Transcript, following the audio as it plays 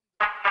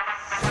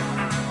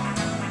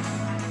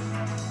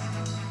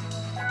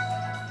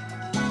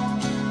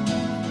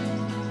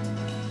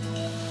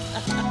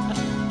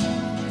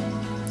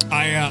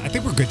I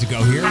think we're good to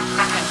go here.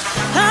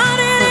 I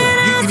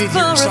didn't You need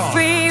your ask for a song.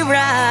 free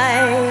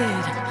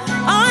ride.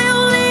 I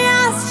only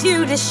asked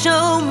you to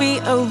show me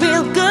a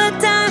real good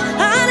time.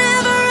 I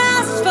never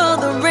asked for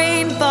the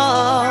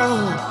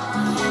rainfall.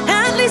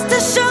 At least I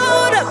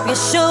showed up. You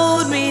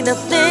showed me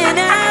nothing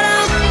at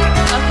all.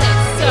 Okay,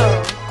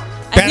 so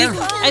Better?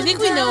 I think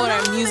we know what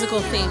our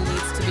musical theme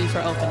needs to be for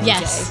opening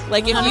Yes. day.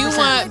 Like if you 100%.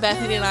 want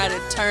Bethany and I to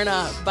turn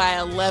up by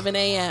 11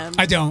 a.m.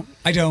 I don't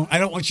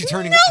want you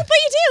turning No, but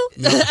you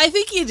do. I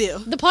think you do.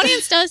 The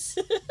audience does.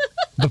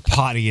 the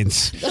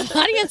audience. The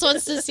audience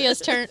wants to see us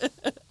turn.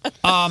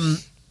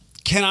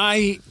 Can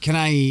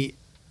I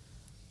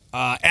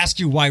ask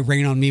you why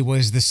 "Rain on Me"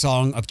 was the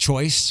song of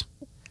choice?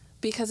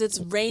 Because it's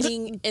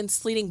raining and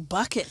sleeting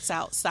buckets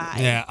outside.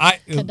 Yeah,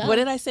 What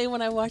did I say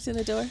when I walked in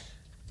the door?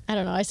 I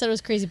don't know. I said it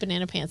was Crazy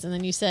Banana Pants, and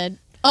then you said,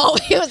 "Oh,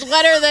 it was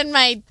wetter than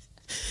my."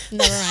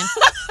 Never mind.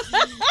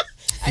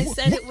 I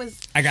said it was.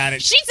 I got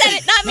it. She said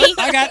it, not me.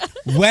 I got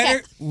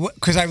wetter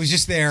because I was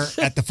just there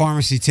at the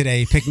pharmacy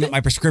today picking up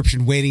my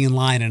prescription, waiting in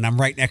line, and I'm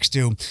right next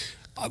to.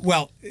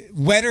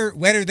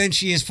 Wetter than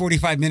she is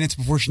 45 minutes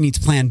before she needs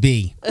Plan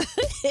B.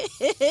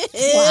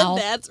 Wow.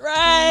 That's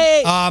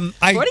right.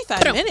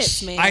 45 But-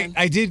 minutes, man.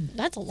 I did.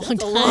 That's a long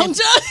time. a long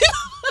time.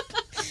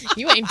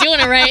 You ain't doing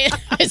it right.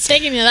 It's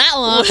taking you that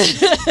long.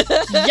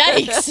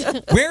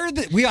 Yikes. Where are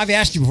the? I've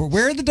asked you before.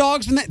 Where are the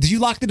dogs? Did you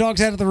lock the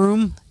dogs out of the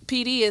room?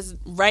 PD is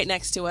right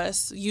next to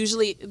us.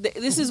 Usually,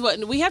 this is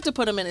what we have to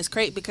put him in his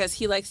crate because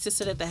he likes to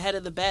sit at the head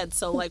of the bed.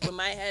 So, like, when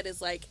my head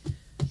is like,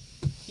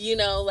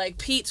 like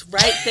Pete's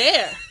right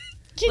there,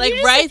 like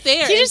right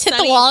there. Can you just hit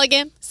the wall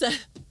again? So,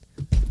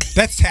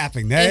 That's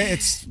tapping. and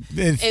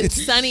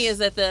It's Sunny is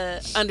at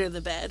the under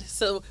the bed.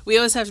 So we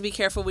always have to be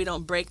careful we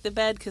don't break the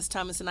bed because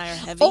Thomas and I are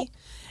heavy. Oh,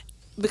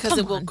 because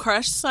it will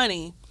crush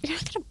Sunny. You're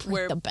not going to break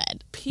Where the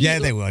bed. Pete, Yeah,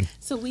 they would.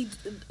 So we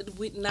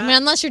not. I mean,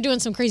 unless you're doing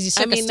some crazy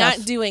circus stuff.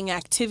 not doing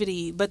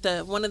activity, but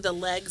one of the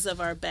legs of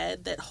our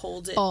bed that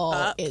holds it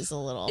up is a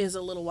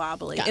little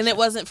wobbly, Gotcha. and it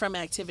wasn't from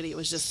activity; it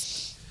was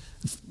just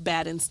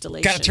bad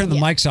installation. got to turn the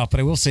mics off, but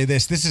I will say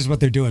this. This is what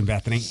they're doing,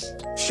 Bethany.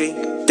 She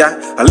got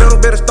a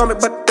little bit of stomach,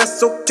 but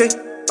that's okay.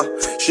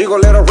 She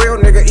gon' let a real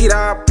nigga eat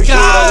her.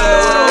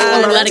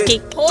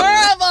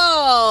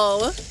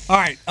 Horrible. All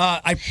right.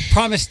 I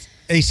promised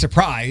a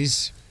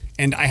surprise,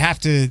 and I have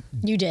to.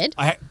 You did?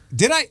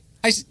 Did I?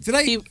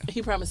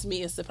 He promised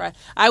me a surprise.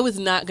 I was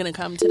not going to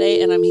come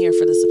today, and I'm here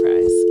for the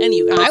surprise. And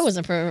you guys. I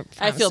wasn't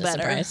I feel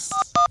better. Surprise.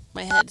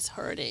 My head's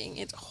hurting.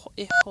 It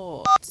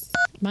hurts.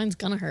 Mine's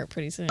going to hurt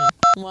pretty soon.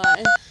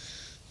 Why?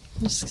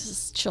 Just 'cause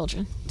it's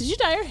children. Did you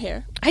dye your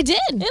hair? I did.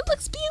 It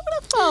looks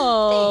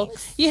beautiful.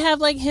 Thanks. You have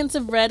like hints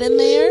of red in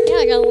there. Yeah,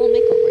 I got a little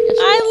makeover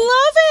yesterday. I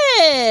love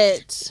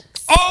it.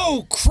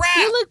 Oh crap!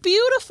 You look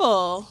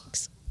beautiful.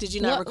 Did you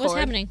not record? What's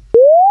happening?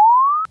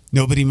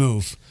 Nobody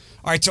move.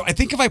 All right. So I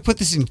think if I put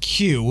this in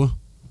queue,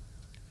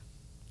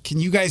 can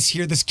you guys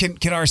hear this? Can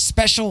our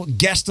special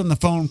guest on the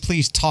phone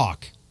please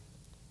talk?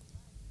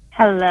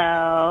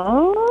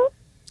 Hello?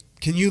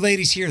 Can you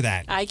ladies hear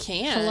that? I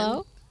can.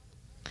 Hello?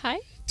 Hi?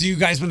 Do you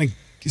guys want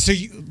to? So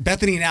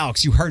Bethany and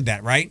Alex, you heard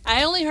that, right?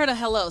 I only heard a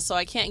hello, so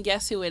I can't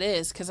guess who it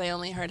is because I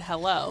only heard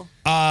hello.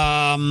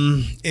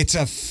 It's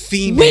a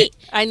female. Wait.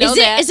 I know is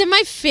that. Is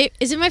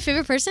it my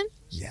favorite person?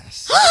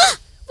 Yes.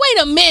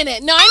 Wait a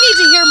minute. No, I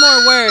need to hear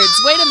more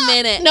words. Wait a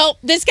minute. No,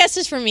 this guest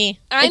is for me.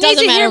 I It doesn't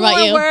need to matter hear about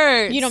more you.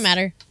 words. You don't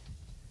matter.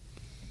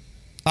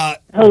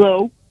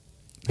 Hello?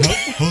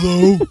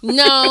 Hello.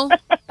 No.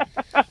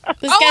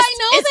 This Oh, guest I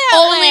know is that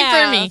only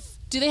laugh. for me.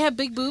 Do they have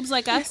big boobs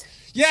like us?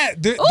 Yeah. Oh,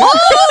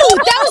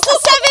 that was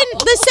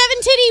the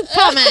seven titty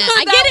comment.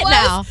 I That get it was-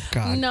 now.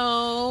 God.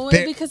 No,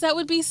 They're- because that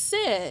would be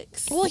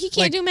 6. Well, he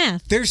can't do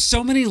math. There's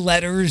so many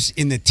letters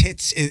in the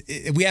tits.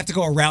 We have to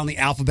go around the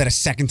alphabet a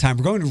second time.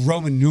 We're going to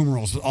Roman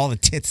numerals with all the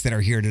tits that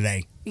are here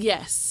today.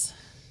 Yes.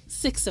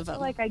 6 of them.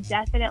 Like I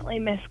definitely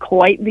missed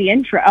quite the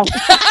intro.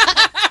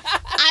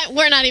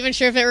 We're not even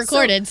sure if it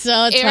recorded,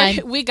 so it's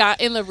Eric, fine. we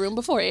got in the room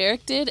before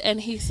Eric did, and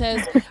he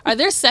says, "Are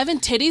there 7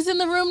 titties in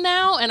the room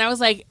now?" And I was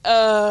like,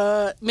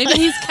 maybe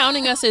he's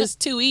counting us as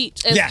 2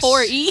 each, as Yes.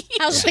 4 each.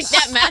 I was like,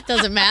 that math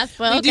doesn't math,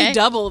 but We okay. do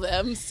double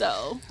them,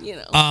 so you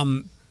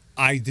know.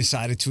 I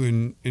decided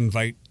to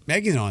invite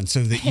Megan on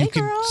so that Hey, you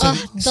can. girl. So,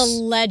 The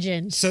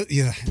legend. so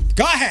yeah,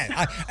 go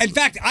ahead. In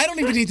fact, I don't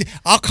even need to.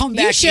 I'll come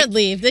back. You should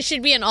leave. This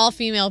should be an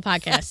all-female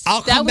podcast.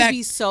 I'll That come would back.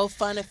 be so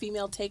fun, a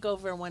female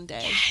takeover one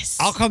day.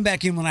 I'll come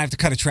back in when I have to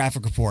cut a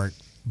traffic report.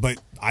 But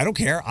I don't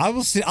care. I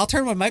will. I'll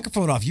turn my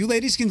microphone off. You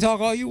ladies can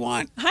talk all you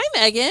want. Hi,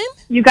 Megan.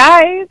 You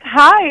guys,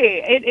 hi.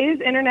 It is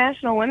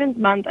International Women's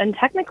Month, and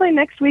technically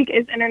next week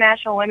is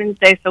International Women's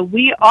Day, so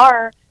we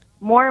are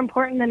more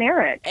important than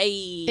Eric.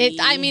 Hey.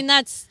 I mean,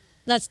 that's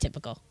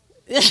typical.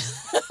 That's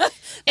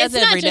It's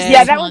not every just day. Yeah,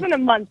 this that month. wasn't a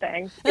month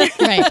thing.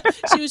 Right.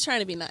 She was trying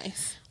to be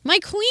nice. My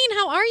queen,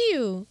 how are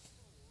you?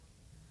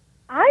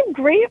 I'm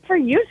great for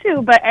you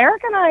two, but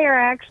Eric and I are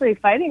actually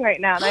fighting right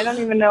now, and I don't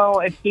even know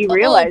if he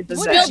realizes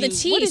what it. Spill the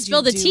tea, What did spill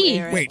you the do, tea.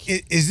 Eric?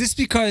 Wait, is this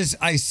because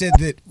I said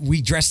that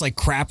we dress like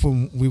crap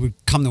when we would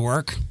come to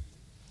work?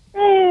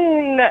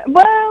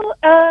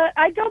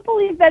 I don't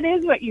believe that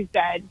is what you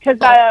said, because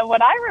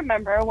what I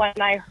remember when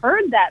I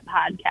heard that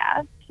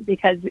podcast,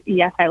 because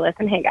yes, I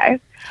listen. Hey guys,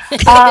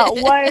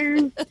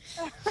 was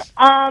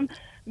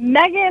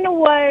Megan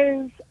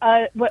was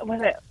what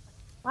was it?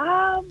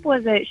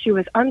 Was it? She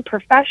was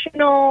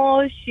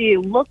unprofessional. She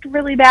looked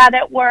really bad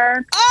at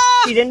work.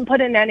 She didn't put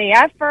in any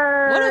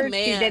effort. What a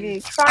man. She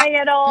didn't try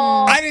at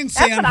all. I didn't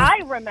say That's what I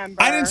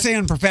remember. I didn't say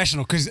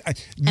unprofessional because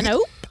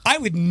I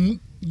would.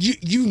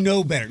 You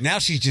know better. Now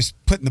she's just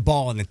putting the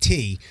ball in the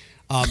tee.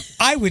 I'm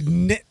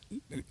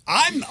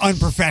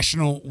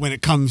unprofessional when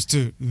it comes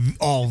to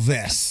all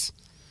this.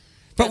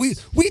 But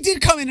we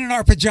did come in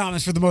our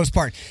pajamas for the most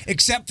part,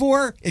 except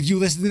for, if you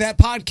listen to that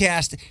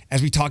podcast,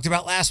 as we talked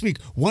about last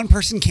week, one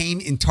person came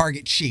in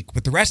Target chic.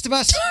 But the rest of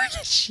us,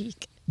 Target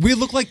chic. We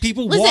look like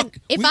people Listen,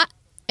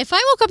 if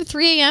I woke up at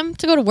 3 a.m.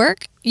 to go to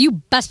work, you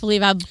best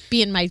believe I'd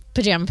be in my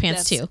pajama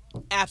pants too.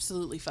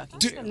 Absolutely fucking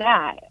true.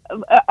 That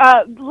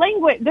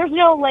language. There's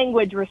no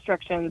language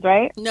restrictions,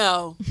 right?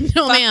 No.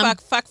 No, ma'am.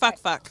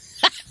 Fuck.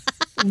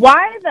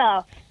 Why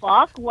the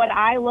fuck would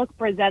I look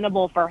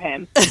presentable for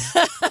him?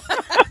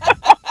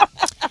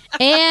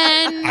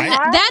 And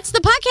that's the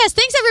podcast.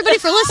 Thanks everybody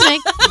for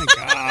listening. Oh my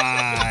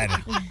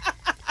God.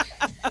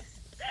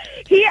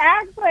 He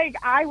acts like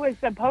I was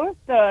supposed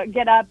to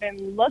get up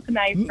and look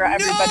nice for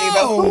everybody, but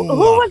No. who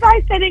was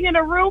I sitting in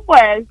a room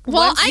with?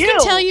 Well, I You.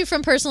 can tell you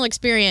from personal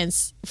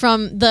experience,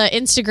 from the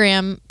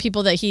Instagram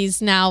people that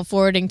he's now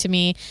forwarding to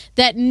me,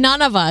 that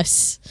none of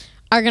us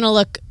are going to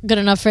look good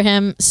enough for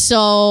him.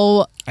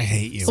 So I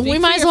hate you. we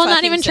might as well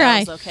not even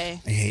try. Okay?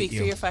 I hate Speak you.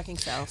 for your fucking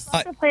selves.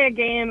 To play a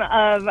game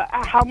of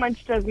how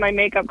much does my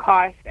makeup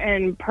cost,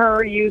 and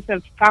per use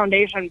of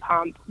foundation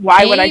pump,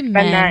 why would I spend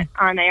Amen. that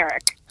on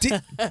Eric?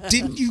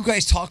 Didn't you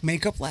guys talk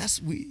makeup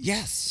last week?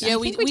 Yes. Yeah,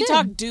 we think we did.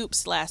 talked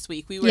dupes last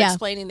week. We were Yeah.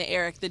 explaining to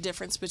Eric the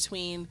difference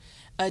between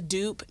a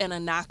dupe and a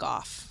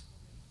knockoff.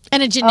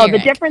 And a Oh, generic. the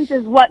difference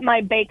is what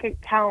my bank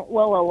account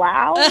will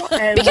allow,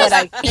 and Because what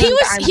I think he I'm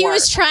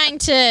was worth. trying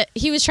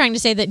to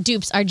say that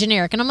dupes are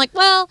generic, and I'm like,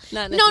 well,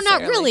 Not no, not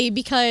necessarily. really,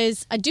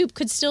 because a dupe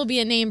could still be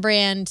a name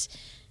brand.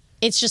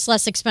 It's just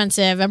less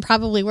expensive and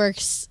probably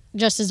works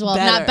just as well,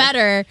 if not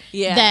better,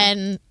 Yeah.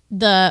 than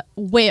the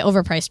way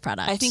overpriced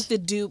product. I think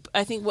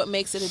what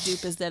makes it a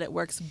dupe is that it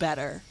works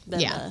better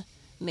than the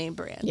name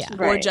brand. Yeah.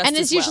 Or Right. just and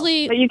it's as well.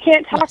 usually But you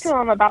can't talk to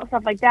him about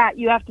stuff like that.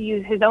 You have to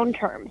use his own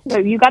terms. So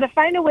you got to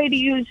find a way to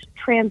use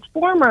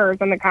Transformers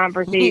in the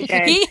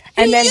conversation, he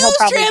and then he'll used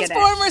probably get it.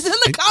 Transformers in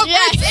the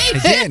conversation.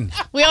 Again,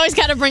 we always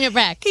got to bring it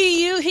back.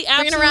 He Bring it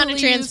absolutely around to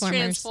used Transformers.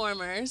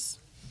 Transformers.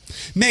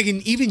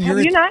 Megan, even Have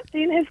you not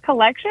seen his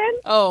collection?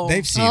 Oh,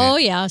 they've seen Oh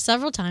it. yeah,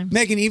 several times.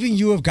 Megan, even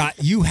you have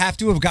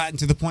to have gotten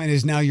to the point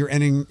as now you're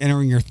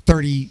entering your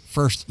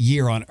 31st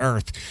year on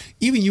Earth.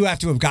 Even you have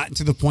to have gotten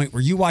to the point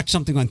where you watch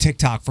something on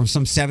TikTok from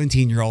some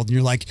 17-year-old and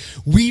you're like,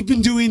 we've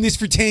been doing this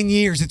for 10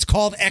 years. It's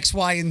called X,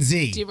 Y, and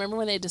Z. do you remember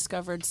when they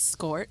discovered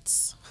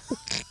skorts?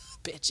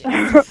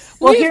 Bitches.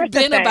 Well, We've here's the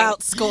been thing.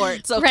 about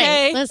skorts,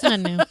 okay? Right, that's not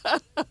new.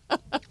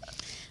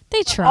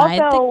 They tried.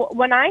 Also,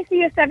 when I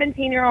see a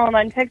 17-year-old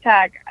on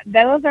TikTok,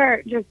 those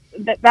are just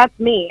that's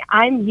me.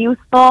 I'm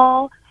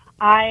youthful.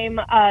 I'm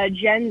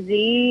Gen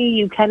Z.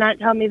 You cannot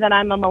tell me that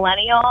I'm a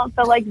millennial.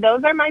 So, like,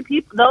 those are my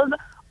people. Those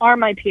are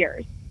my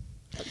peers.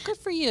 Good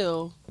for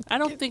you. I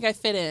don't think I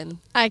fit in.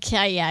 I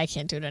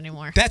can't do it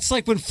anymore. That's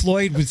like when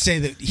Floyd would say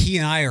that he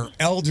and I are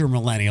elder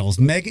millennials.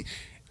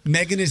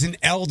 Megan is an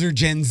elder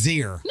Gen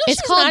Zer. No, It's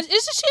she's called- not.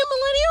 Isn't she a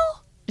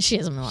millennial? She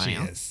is a She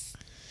millennial. is.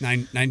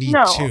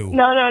 92.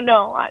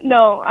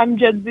 No. I'm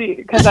Gen Z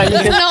because I'm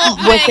just No,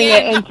 wishing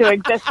it Megan. into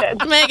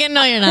existence. Megan,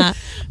 no, you're not.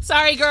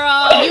 Sorry,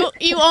 girl.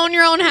 You own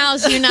your own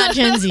house. You're not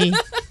Gen Z.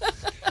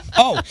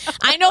 Oh,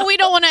 I know we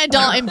don't want to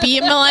adult and be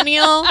a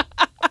millennial,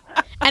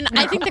 and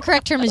I think the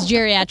correct term is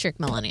geriatric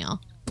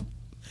millennial.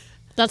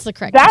 That's the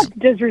correct That's term.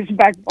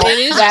 disrespectful.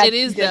 It That's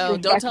is though.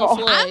 Don't tell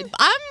disrespectful. Floyd.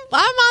 I'm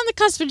on the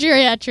cusp of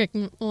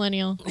geriatric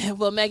millennial.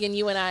 Well, Megan,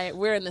 you and I,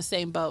 we're in the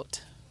same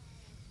boat.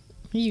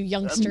 You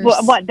youngsters.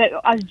 What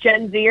us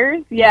Gen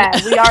Zers? Yeah,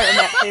 we are in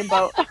that same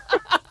boat.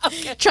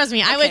 Trust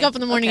me, I wake up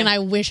in the morning and I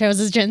wish I was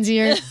a Gen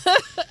Zer.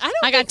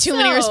 I got too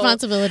many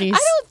responsibilities. I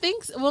don't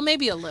think so. Well,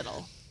 maybe a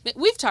little.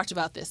 We've talked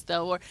about this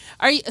though. Or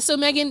are you? So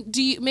Megan,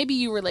 maybe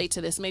you relate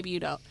to this? Maybe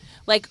you don't.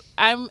 Like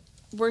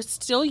we're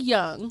still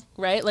young,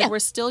 right? Like Yeah. we're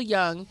still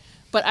young,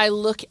 but I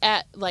look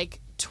at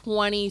like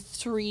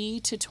 23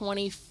 to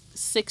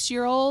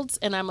 26-year-olds,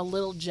 and I'm a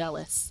little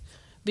jealous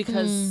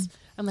because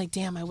I'm like,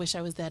 damn, I wish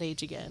I was that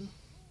age again.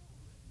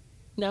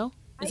 No,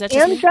 is that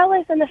just I'm me?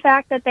 jealous in the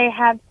fact that they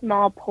have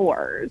small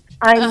pores.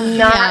 I'm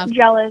not Yeah.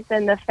 jealous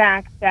in the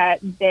fact that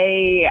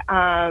they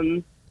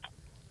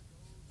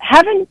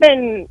haven't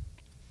been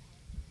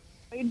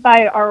swayed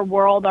by our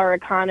world, our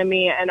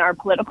economy, and our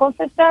political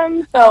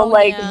system. So,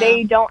 yeah.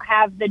 they don't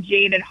have the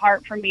jaded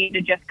heart for me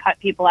to just cut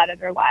people out of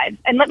their lives.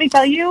 And let me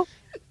tell you,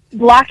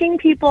 blocking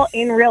people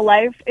in real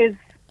life is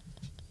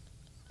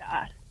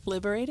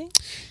Liberating?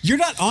 you're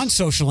not on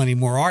social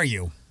anymore, are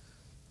you?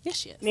 Yes,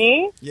 she is.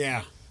 me.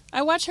 Yeah.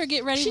 I watch her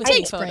get ready She with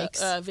takes photo,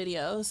 breaks.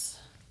 videos.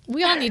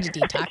 We all need to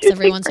detox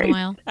every once in a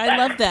while. I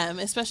love them,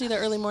 especially the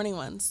early morning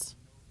ones.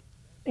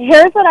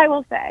 Here's what I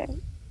will say.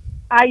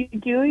 I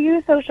do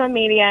use social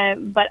media,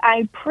 but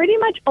I pretty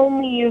much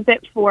only use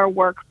it for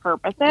work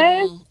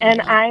purposes.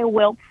 And I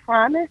will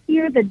promise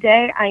you the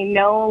day I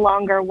no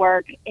longer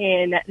work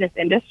in this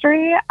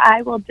industry,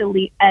 I will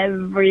delete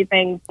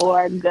everything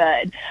for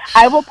good.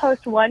 I will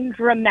post one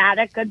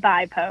dramatic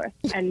goodbye post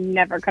and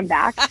never come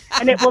back.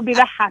 And it will be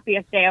the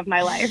happiest day of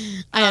my life.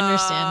 I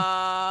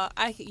understand.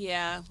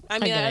 I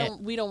mean, get it.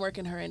 we don't work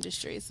in her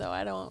industry, so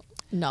I don't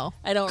No.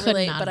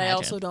 relate, not but I imagine.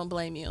 also don't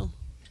blame you.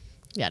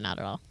 Yeah, not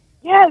at all.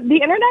 Yeah, the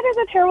internet is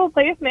a terrible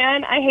place,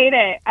 man. I hate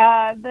it.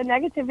 The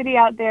negativity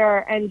out there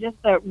and just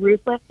the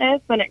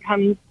ruthlessness when it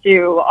comes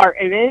to our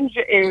image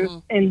is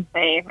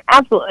insane.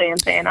 Absolutely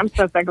insane. I'm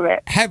so sick of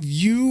it. Have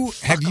you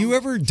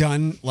ever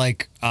done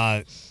like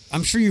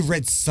I'm sure you've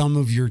read some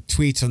of your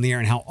tweets on the air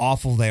and how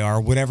awful they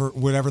are, whatever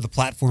the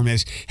platform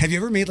is. Have you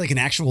ever made like an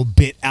actual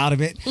bit out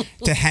of it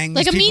to hang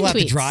Like these a people mean out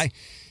to tweets. dry?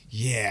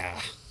 Yeah.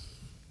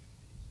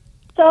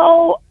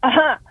 So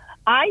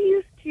I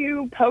used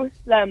to post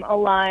them a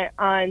lot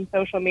on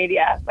social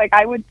media. Like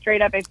I would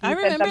straight up, if I you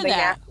said remember something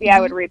that. nasty, I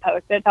would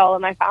repost it to all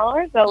of my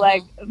followers. So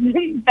like,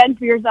 fend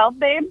for yourself,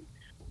 babe.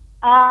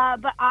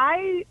 But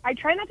I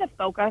try not to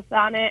focus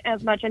on it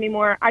as much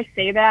anymore. I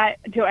say that.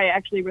 Do I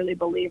actually really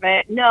believe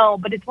it? No,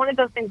 but it's one of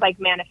those things like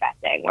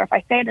manifesting, where if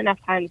I say it enough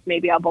times,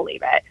 maybe I'll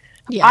believe it.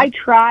 Yeah. I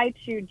try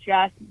to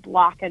just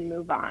block and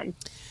move on.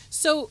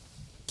 So,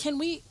 can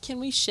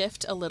we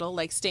shift a little,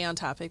 like stay on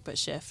topic but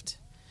shift?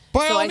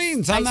 By So all I-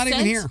 means, I I'm not even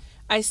sent- here.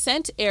 I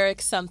sent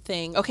Eric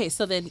something. Okay,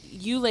 so then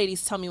you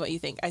ladies tell me what you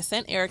think. I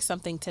sent Eric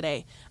something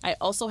today. I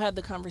also had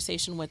the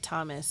conversation with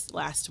Thomas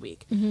last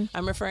week.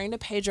 I'm referring to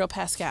Pedro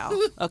Pascal,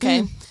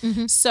 okay?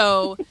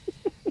 So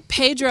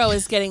Pedro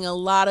is getting a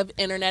lot of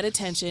internet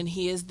attention.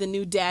 He is the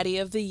new daddy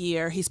of the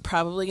year. He's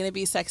probably going to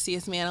be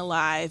sexiest man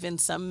alive in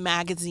some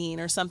magazine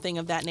or something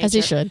of that nature. As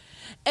he should.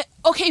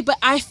 Okay, but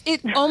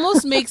it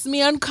almost makes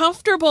me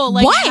uncomfortable.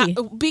 Like, Why?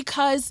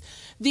 Because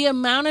the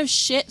amount of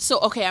shit. So,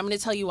 okay, I'm going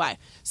to tell you why.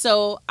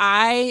 So,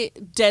 I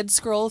dead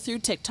scroll through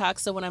TikTok.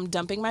 So, when I'm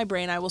dumping my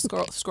brain, I will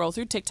scroll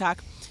through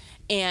TikTok.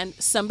 And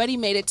somebody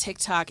made a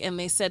TikTok and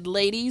they said,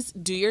 ladies,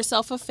 do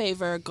yourself a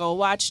favor. Go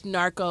watch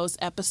Narcos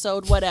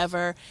episode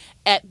whatever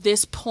at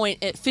this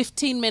point at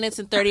 15 minutes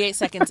and 38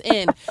 seconds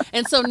in.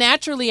 And so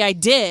naturally I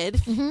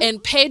did.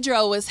 And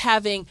Pedro was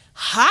having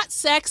hot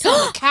sex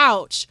on the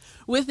couch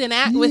with an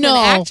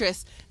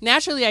actress.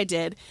 Naturally I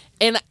did.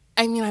 And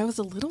I mean, I was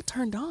a little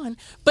turned on,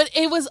 but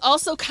it was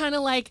also kind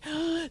of like,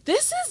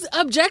 this is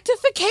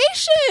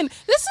objectification.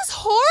 This is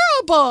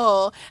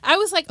horrible. I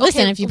was like,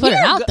 Listen, okay, if you put it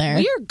out there.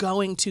 we are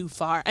going too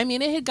far. I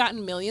mean, it had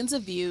gotten millions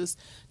of views,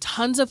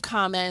 tons of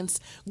comments.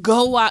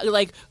 Go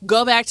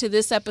back to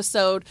this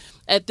episode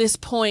at this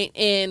point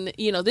in,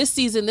 this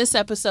season, this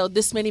episode,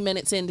 this many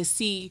minutes in to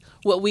see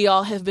what we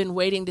all have been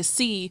waiting to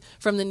see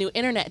from the new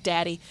internet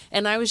daddy.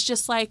 And I was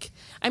just like,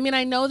 I mean,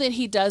 I know that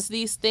he does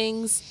these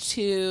things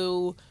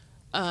to...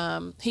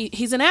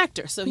 he's an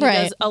actor, so he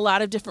does a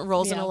lot of different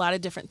roles and a lot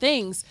of different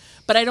things,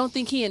 but I don't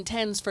think he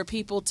intends for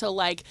people to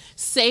like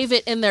save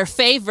it in their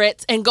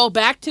favorites and go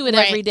back to it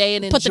every day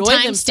and Put the enjoy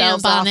timestamp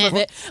themselves on off it. of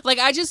it. Like,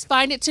 I just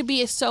find it to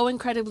be so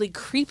incredibly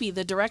creepy,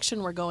 the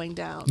direction we're going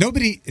down.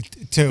 Nobody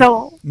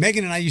So-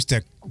 Megan and I used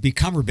to be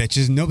cover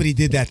bitches. Nobody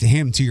did that to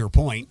him, to your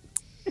point.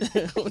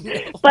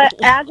 But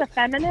as a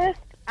feminist,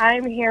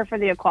 I'm here for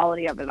the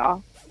equality of it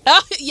all.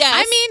 Yes.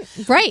 I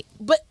mean, right.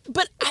 but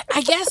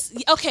I guess,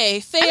 okay,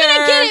 fair. I mean,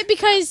 I get it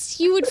because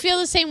you would feel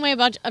the same way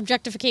about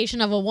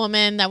objectification of a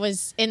woman that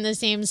was in the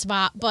same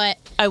spot, but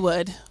I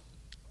would.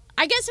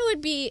 I guess it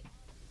would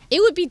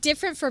be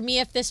different for me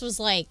if this was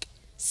like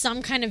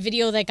some kind of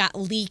video that got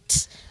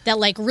leaked that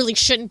like really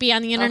shouldn't be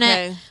on the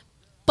internet. Okay.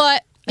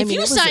 But if mean, you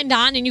it was signed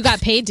on and you got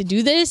paid to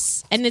do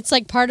this and it's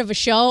like part of a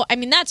show, I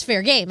mean, that's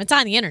fair game. It's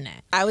on the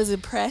internet. I was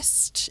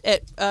impressed.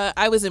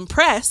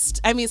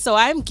 I mean, so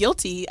I'm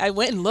guilty. I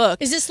went and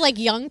looked. Is this like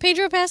young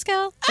Pedro Pascal?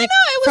 I know, Like,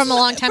 it was from a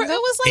long time It ago?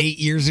 was like 8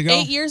 years ago.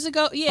 8 years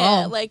ago.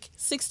 Yeah, Oh. like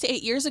 6 to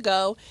 8 years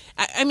ago.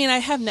 I mean, I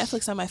have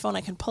Netflix on my phone.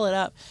 I can pull it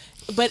up.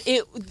 But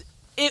it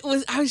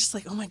was, I was just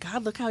like, oh my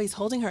God, look how he's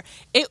holding her.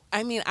 It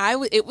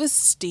was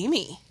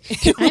steamy.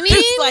 It I was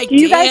mean, like, Do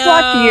you guys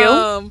watch You?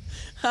 damn.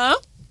 Huh?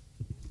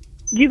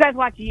 Do you guys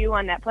watch You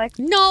on Netflix?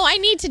 No, I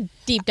need to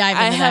deep dive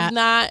into I have that.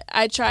 not.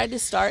 I tried to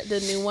start the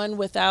new one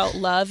without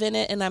love in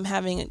it, and I'm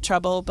having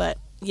trouble. But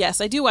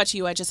yes, I do watch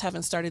You. I just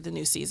haven't started the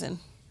new season.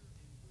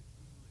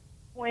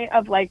 Point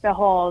of like the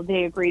whole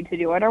they agreed to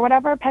do it or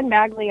whatever. Penn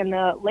Badgley in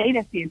the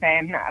latest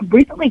season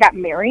recently got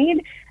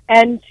married,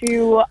 and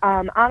to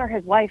honor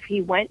his wife,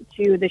 he went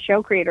to the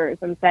show creators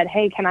and said,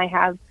 "Hey, can I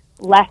have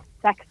less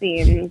sex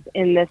scenes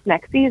in this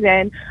next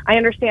season? I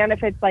understand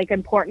if it's like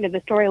important to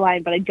the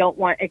storyline, but I don't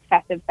want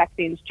excessive sex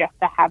scenes just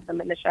to have them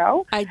in the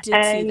show." I did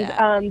and, see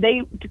that.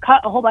 they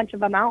cut a whole bunch of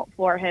them out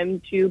for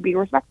him to be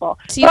respectful.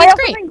 See, but I that's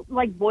also great. think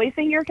like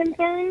voicing your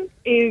concerns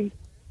is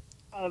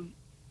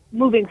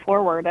moving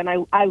forward, and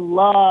I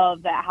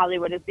love that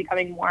Hollywood is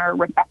becoming more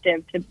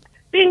receptive to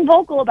being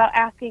vocal about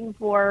asking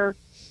for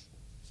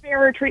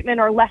fairer treatment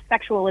or less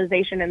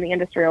sexualization in the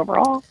industry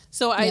overall.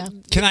 So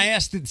Can I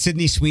ask that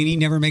Sydney Sweeney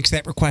never makes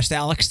that request,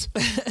 Alex?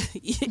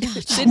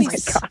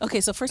 Sydney's,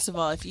 okay, so first of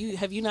all,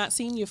 have you not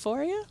seen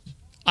Euphoria?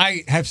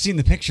 I have seen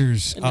the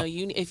pictures. No,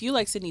 if you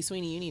like Sydney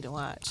Sweeney, you need to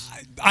watch.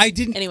 I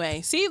didn't.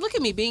 Anyway, see, look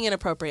at me being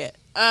inappropriate.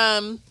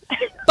 You're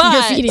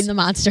But feeding the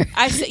monster.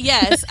 I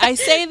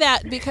say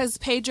that because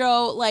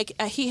Pedro,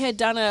 he had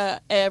done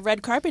a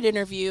red carpet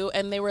interview,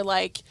 and they were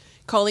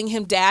calling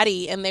him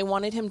daddy, and they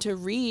wanted him to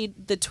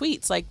read the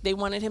tweets. They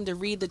wanted him to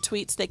read the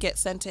tweets that get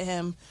sent to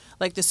him,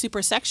 the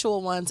super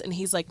sexual ones, and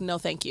he's like, no,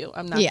 thank you,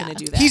 I'm not going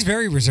to do that. He's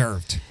very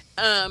reserved.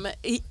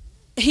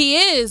 He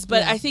is,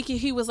 but I think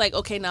he was like,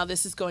 okay, now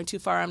this is going too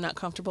far. I'm not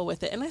comfortable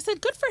with it. And I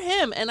said, good for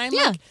him. And I'm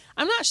like,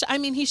 I'm not sure. I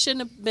mean, he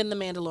shouldn't have been the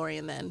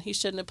Mandalorian then. He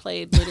shouldn't have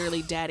played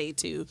literally daddy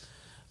to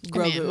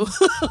Grogu.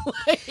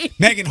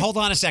 Megan, hold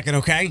on a second,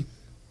 okay?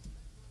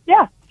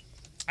 Yeah.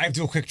 I have to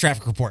do a quick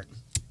traffic report.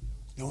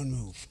 No one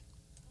move.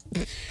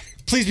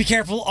 Please be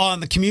careful on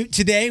the commute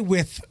today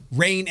with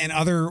rain and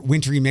other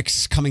wintry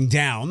mix coming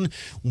down.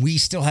 We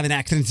still have an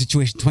accident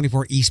situation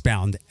 24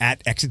 eastbound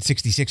at exit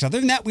 66. Other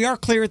than that, we are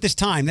clear at this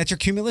time. That's your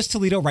Cumulus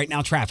Toledo right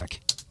now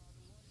traffic.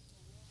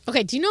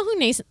 Okay, do you know who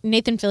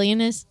Nathan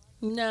Fillion is?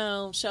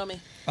 No, show me.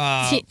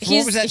 What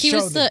was that he show?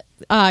 was the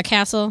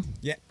Castle.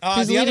 Yeah, He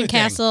was the leading other thing.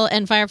 Castle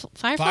and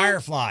Firefly.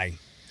 Firefly.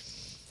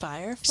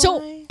 Firefly?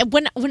 So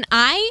when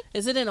I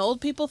Is it an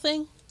old people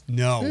thing?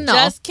 No.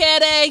 Just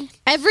kidding.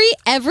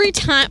 every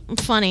time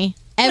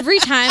every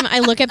time I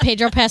look at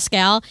Pedro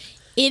Pascal,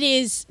 it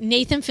is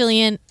Nathan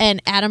Fillion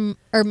and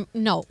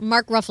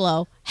Mark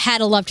Ruffalo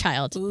had a love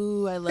child.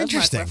 Ooh, I love Mark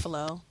Interesting.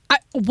 Ruffalo.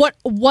 What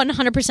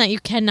 100%? You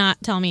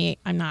cannot tell me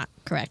I'm not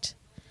correct.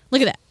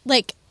 Look at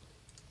that.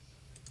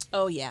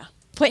 Oh yeah.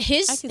 Put I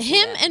can see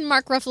him that. and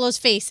Mark Ruffalo's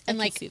face and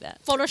can see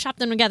that. Photoshop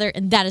them together,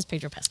 and that is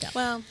Pedro Pascal.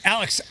 Well,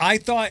 Alex, I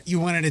thought you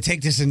wanted to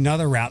take this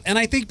another route, and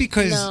I think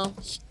because no.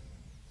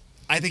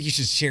 I think you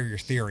should share your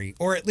theory,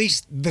 or at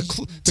least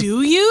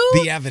Do you?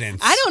 the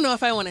evidence. I don't know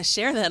if I want to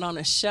share that on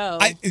a show.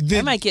 I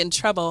might get in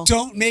trouble.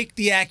 Don't make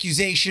the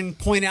accusation.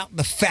 Point out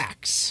the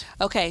facts.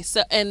 Okay,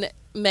 so and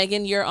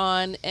Megan, you're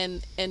on,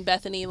 and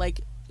Bethany,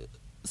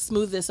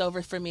 smooth this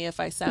over for me if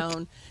I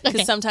sound, because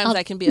Okay, sometimes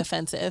I can be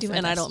offensive, do my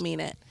and I best. don't mean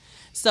it.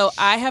 So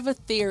I have a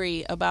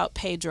theory about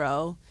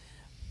Pedro,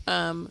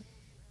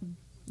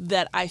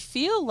 that I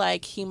feel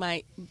like he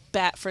might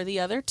bat for the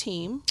other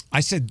team. I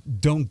said,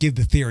 don't give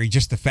the theory,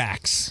 just the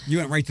facts. You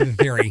went right to the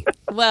theory.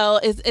 Well,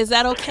 is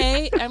that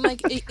okay? I'm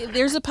like,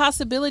 there's a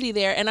possibility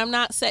there, and I'm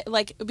not saying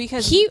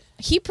because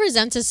He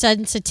presents a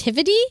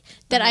sensitivity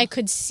that I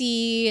could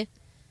see.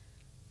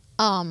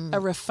 a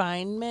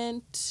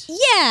refinement,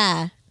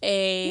 Yeah.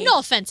 No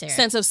offense, Aaron.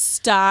 sense of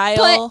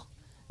style.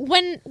 But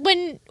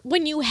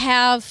when you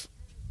have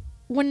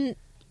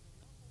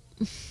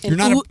You're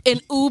not an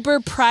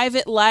Uber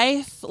private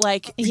life,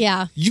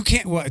 yeah. You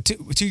can't. Well,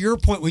 to your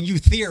point, when you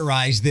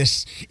theorize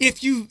this,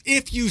 if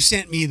you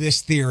sent me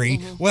this theory,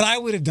 what I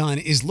would have done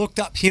is looked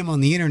up him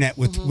on the internet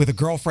with a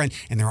girlfriend,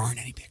 and there aren't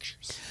any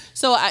pictures.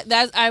 So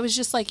I was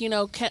just like,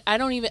 I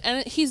don't even,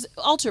 and he's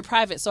ultra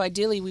private, so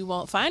ideally we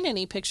won't find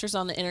any pictures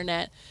on the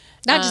internet.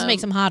 That just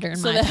makes him hotter in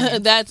So my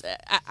opinion. that's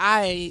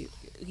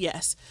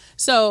yes.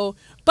 So,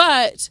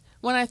 but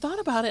when I thought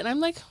about it, and I'm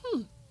like,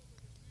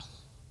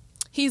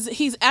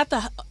 he's at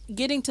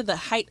getting to the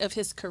height of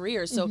his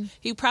career, so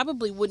he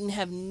probably wouldn't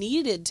have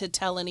needed to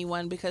tell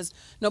anyone because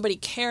nobody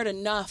cared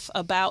enough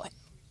about.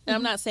 And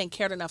I'm not saying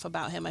cared enough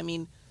about him. I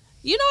mean,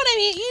 you know what I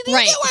mean? You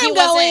Right. get where I'm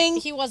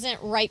going. He wasn't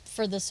ripe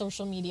for the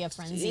social media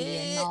frenzy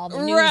and all the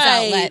news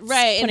right, outlets right.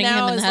 And putting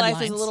now him in his the life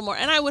headlines. is a little more.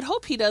 And I would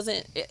hope he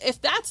doesn't. If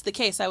that's the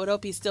case, I would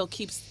hope he still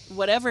keeps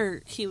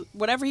whatever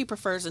he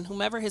prefers and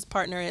whomever his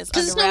partner is.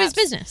 Because it's under nobody's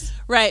wraps. business.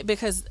 Right,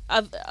 because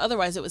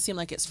otherwise it would seem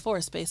like it's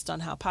forced based on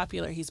how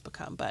popular he's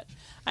become. But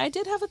I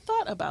did have a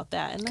thought about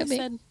that,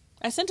 and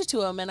I sent it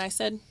to him, and I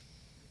said,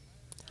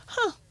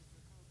 "Huh."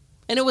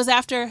 And it was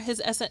after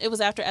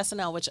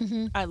SNL, which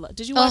I love.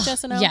 Did you watch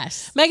SNL?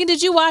 Yes. Megan,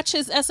 did you watch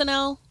his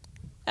SNL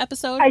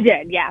episode? I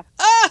did, yeah.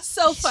 Oh,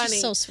 so funny.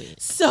 So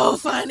sweet. So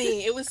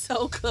funny. It was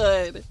so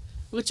good.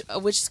 Which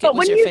skit But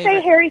was when your you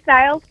favorite? say Harry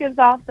Styles gives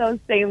off those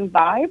same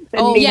vibes,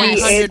 and Oh, maybe yeah,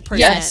 it's 100%.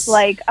 just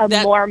like a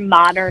That- more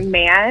modern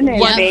man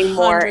and being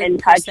more in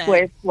touch 100%.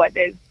 with what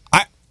is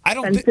I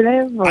don't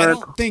sensitive I or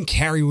don't think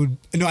Harry would.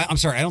 No, I'm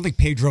sorry. I don't think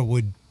Pedro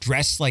would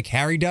dress like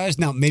Harry does.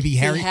 Now maybe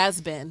Harry. He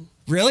has been.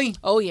 Really?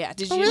 Oh yeah.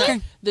 Did you really?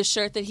 know the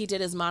shirt that he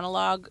did his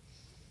monologue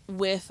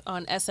with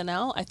on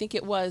SNL? I think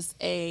it was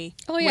a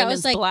Oh, yeah, it women's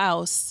was like-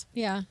 blouse.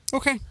 Yeah.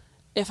 Okay.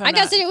 If I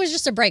guess it was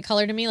just a bright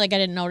color to me. Like I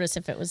didn't notice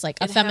if it was like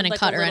a feminine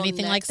cut or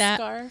anything like that.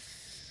 Scarf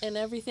and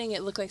everything.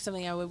 It looked like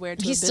something I would wear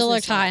to He a still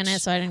looked business hot in lunch.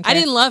 it, so I didn't I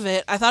care. didn't love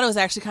it. I thought it was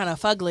actually kind of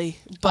fugly,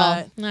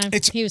 but No,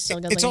 he was still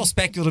good It's all looking.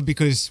 speculative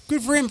because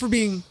good for him for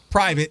being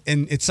private,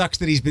 and it sucks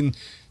that he's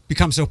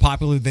become so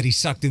popular that he's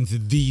sucked into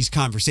these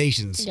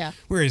conversations. Yeah.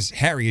 Whereas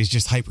Harry is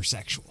just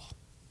hypersexual.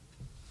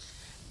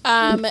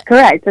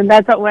 Correct, and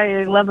that's what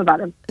I love about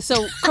him.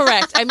 So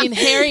correct. I mean,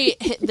 Harry.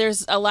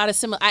 There's a lot of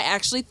similar. I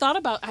actually thought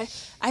about.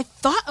 I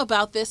thought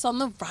about this on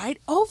the ride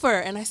over,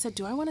 and I said,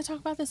 "Do I want to talk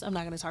about this?" I'm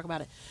not going to talk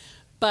about it.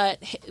 But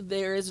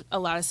there is a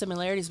lot of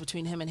similarities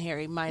between him and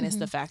Harry, minus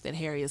the fact that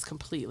Harry is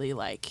completely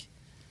like,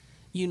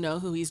 you know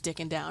who he's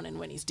dicking down and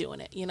when he's doing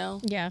it. You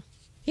know. Yeah.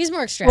 He's more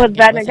Well, extravagant.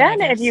 then with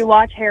again, it, I if guess. you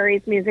watch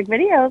Harry's music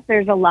videos,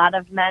 there's a lot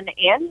of men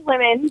and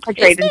women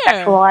portrayed in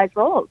there? sexualized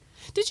roles.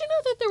 Did you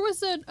know that there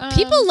was a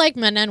People like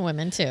men and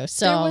women too.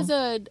 So there was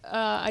a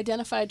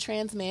identified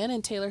trans man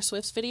in Taylor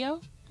Swift's video?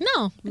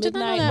 No, I did not know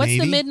Midnight. that. What's the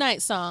Maybe.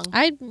 Midnight song?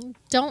 I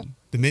don't.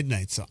 The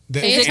Midnight song.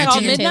 The Is it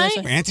called Midnight?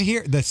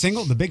 Anti-Hero, the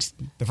single,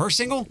 the first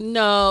single?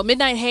 No,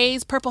 Midnight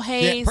Haze, Purple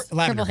Haze,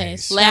 Lavender Purple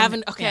Haze. Haze.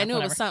 Lavender. Okay, Yeah, I knew it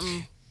whatever. was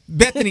something.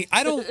 Bethany,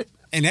 I don't,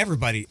 and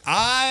everybody,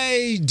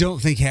 I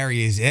don't think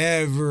Harry has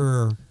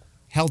ever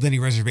held any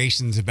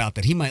reservations about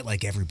that. He might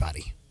like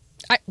everybody.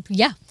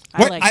 Yeah.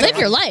 I like Live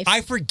your life.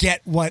 I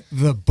forget what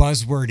the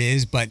buzzword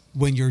is, but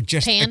when you're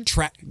just Pan?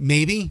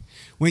 maybe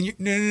when you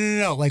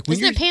no, like when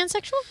Isn't you're it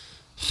pansexual?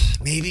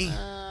 maybe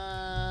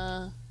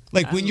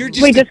like when you're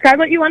just Wait, describe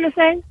what you want to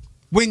say.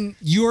 when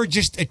you're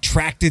just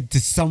attracted to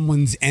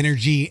someone's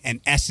energy and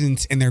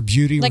essence and their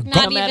beauty, Like No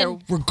not matter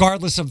even.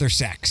 regardless of their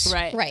sex.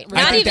 right, Right.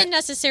 I Not think even that-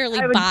 necessarily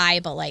I would- bi,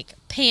 but like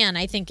pan,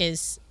 I think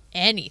is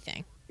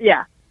anything.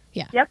 Yeah.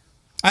 Yeah. Yep.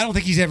 I don't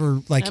think he's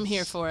ever like I'm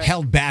here for it.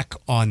 held back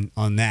on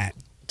that.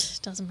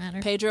 Doesn't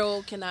matter.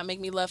 Pedro cannot make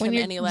me love When him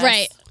you're- any less.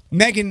 right.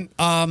 Megan,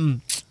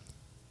 can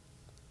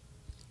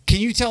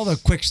you tell the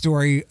quick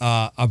story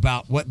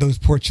about what those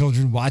poor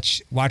children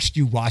watched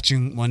you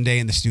watching one day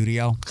in the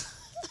studio?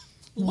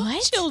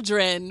 What?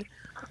 Children.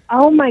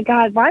 Oh my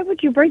God! Why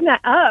would you bring that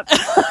up?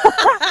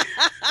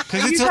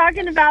 Because Are you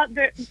talking about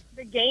the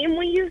game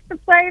we used to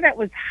play that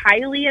was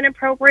highly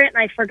inappropriate, and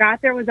I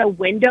forgot there was a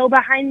window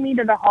behind me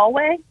to the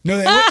hallway? no,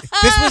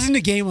 this wasn't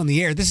a game on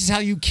the air. This is how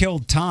you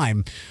killed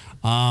time.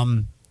 I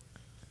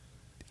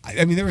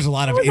mean, there was a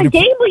lot of It was a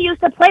game we used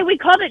to play. We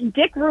called it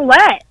Dick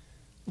Roulette.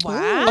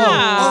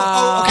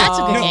 Wow. okay. That's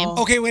a good No, game.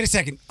 Okay, wait a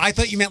second. I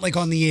thought you meant like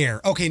on the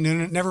air. Okay, no,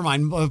 never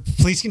mind.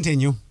 Please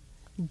continue.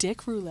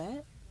 Dick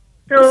Roulette.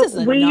 So This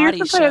is a we naughty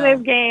used to play show.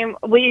 this game.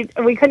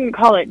 We couldn't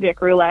call it Dick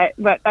Roulette,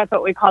 but that's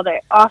what we called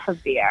it off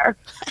of the air.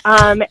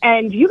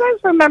 And you guys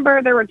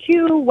remember there were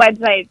two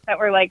websites that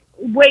were like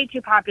way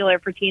too popular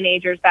for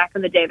teenagers back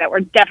in the day that were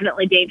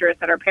definitely dangerous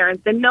that our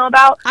parents didn't know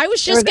about. I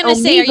was There just was going to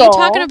say, are you Omegle.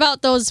 talking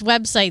about those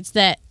websites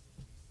that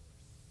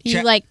you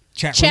Chat- like?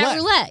 Chat Roulette.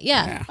 roulette.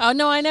 Yeah. Oh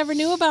no, I never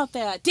knew about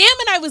that. Damn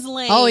it, I was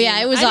lame. Oh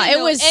yeah, it was. I didn't It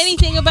know was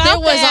anything about There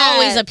was that.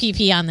 always a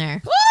PP on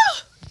there.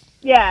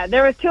 Yeah,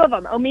 there was two of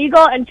them,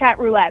 Omegle and Chat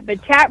Roulette.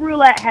 But Chat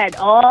Roulette had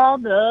all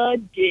the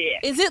dick.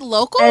 Is it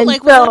local? And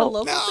Like was it a so-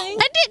 local thing?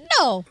 I didn't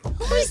know. It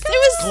was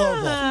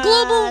Global.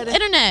 global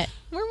internet.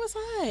 Where was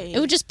I? It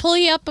would just pull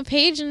you up a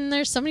page and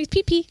there's somebody's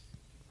PP.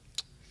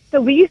 So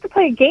we used to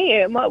play a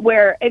game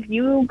where if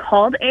you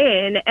called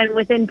in and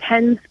within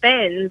 10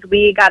 spins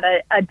we got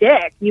a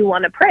dick, you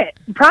won a prize.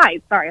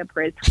 Sorry, a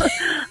prize.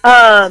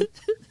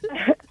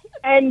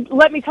 And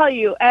let me tell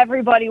you,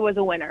 everybody was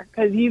a winner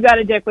because you got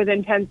a dick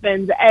within 10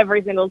 spins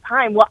every single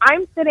time. Well,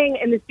 I'm sitting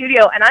in the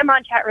studio and I'm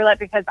on Chat Roulette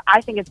because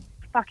I think it's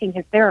fucking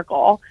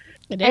hysterical.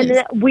 It is.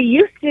 And we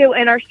used to,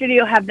 in our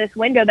studio, have this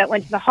window that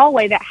went to the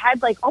hallway that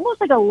had like almost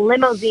like a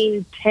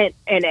limousine tint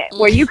in it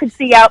where you could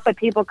see out, but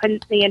people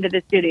couldn't see into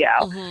the studio.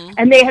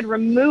 And they had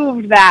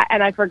removed that,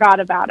 and I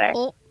forgot about it.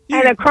 Oh.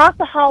 And across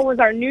the hall was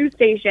our news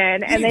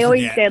station, and they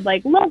always forget. did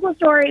like local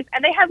stories,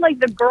 and they had like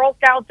the Girl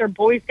Scouts or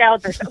Boy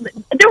Scouts or something.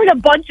 There was a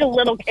bunch of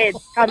little kids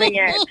coming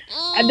in,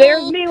 and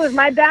there's me with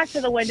my back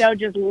to the window,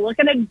 just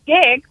looking at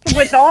dicks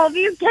with all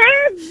these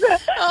kids.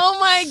 Oh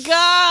my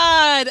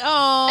god!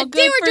 Oh, And good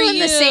they were for doing the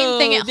you. same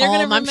thing at They're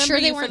gonna home. I'm remember sure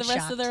they you for weren't the rest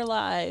shocked. of their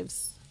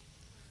lives.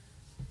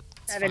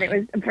 And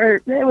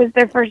it was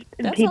their first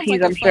That sounds PTs,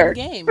 like a I'm fun sure.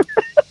 game.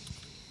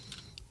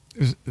 It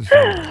was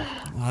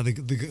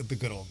the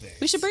good old days.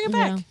 We should bring it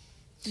back.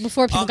 Yeah.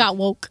 Before people got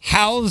woke.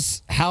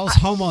 How's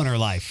homeowner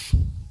life?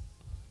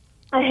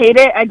 I hate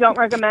it. I don't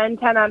recommend.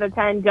 10 out of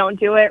 10. Don't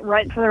do it.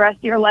 Rent for the rest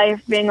of your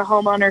life. Being a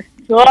homeowner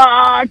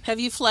sucks. Have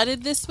you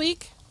flooded this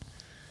week?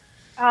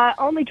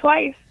 Only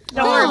twice.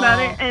 Don't worry about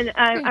it. And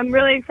I'm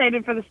really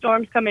excited for the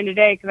storms coming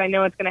today because I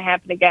know it's going to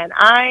happen again.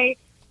 I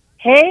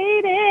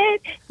hate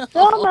it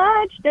so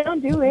much. Don't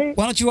do it.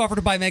 Why don't you offer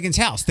to buy Megan's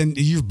house? Then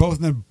you're both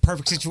in the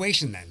perfect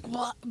situation then.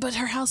 Well, but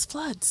her house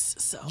floods,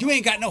 so. You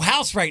ain't got no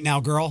house right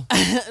now, girl.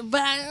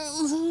 But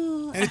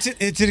And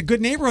it's in a good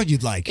neighborhood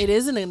you'd like. it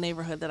is in a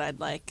neighborhood that I'd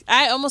like.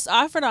 I almost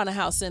offered on a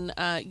house in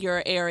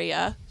your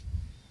area,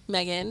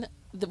 Megan.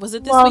 Was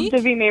it this Love week?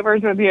 to be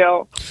neighbors with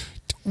you.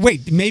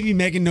 Wait, maybe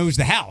Megan knows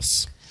the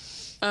house.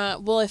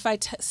 Well, if I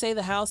say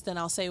the house, then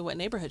I'll say what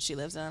neighborhood she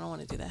lives in. I don't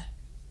want to do that.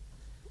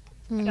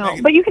 No,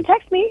 but you can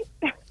text me.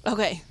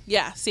 Okay.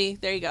 Yeah. See,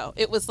 there you go.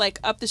 It was like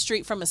up the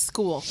street from a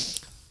school.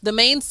 The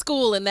main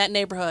school in that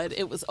neighborhood,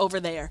 it was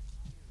over there.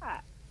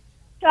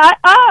 Shut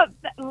up.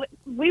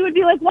 We would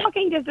be like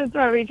walking distance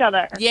from each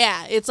other.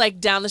 Yeah, it's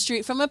like down the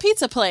street from a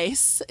pizza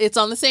place. It's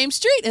on the same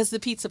street as the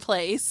pizza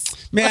place.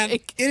 Man,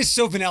 Like, it is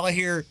so vanilla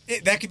here.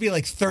 That could be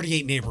like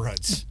 38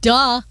 neighborhoods.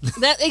 Duh.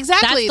 that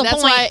exactly. That's the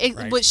That's point.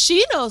 why. Right. But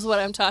she knows what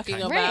I'm talking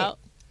Right. about.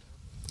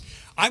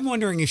 I'm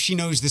wondering if she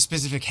knows the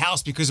specific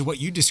house because of what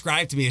you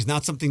described to me is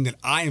not something that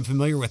I am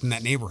familiar with in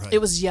that neighborhood. It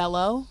was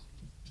yellow.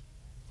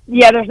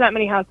 Yeah, there's not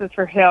many houses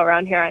for sale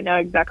around here. I know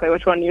exactly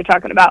which one you're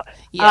talking about.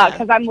 Yeah.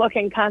 Because I'm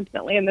looking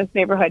constantly in this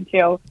neighborhood,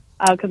 too.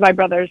 Because my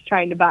brother's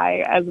trying to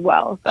buy as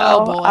well. So,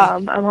 Oh, boy.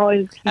 I'm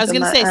always. I was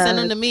going to say send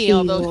them to me,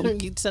 although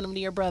peeled. you'd send them to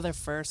your brother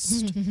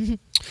first. No,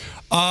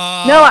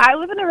 I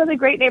live in a really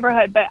great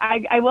neighborhood, but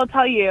I will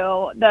tell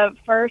you, the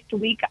first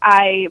week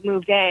I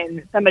moved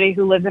in, somebody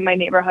who lives in my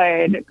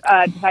neighborhood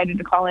decided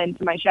to call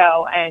into my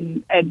show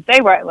and say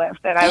where I lived,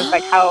 and I was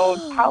like,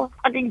 how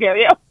fucking dare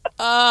you?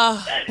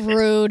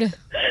 Rude.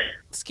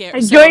 Scary.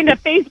 I joined a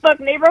Facebook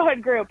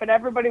neighborhood group, and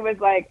everybody was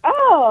like,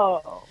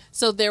 oh.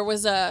 So there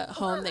was a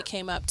home that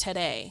came up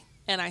today,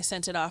 and I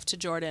sent it off to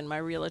Jordan, my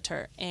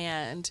realtor,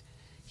 and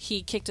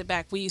he kicked it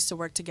back. We used to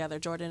work together,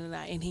 Jordan and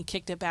I, and he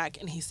kicked it back,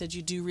 and he said,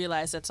 you do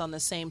realize that's on the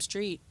same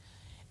street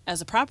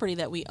as a property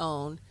that we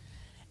own,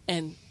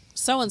 and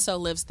so-and-so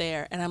lives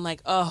there. And I'm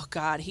like, oh,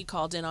 God, he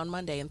called in on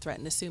Monday and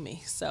threatened to sue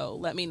me, so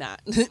let me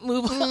not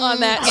move on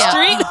that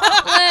street.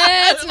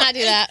 Let's not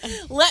do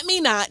that. Let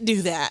me not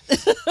do that.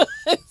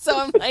 So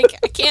I'm like,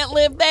 I can't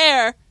live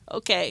there.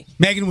 Okay.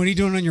 Megan, what are you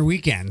doing on your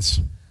weekends?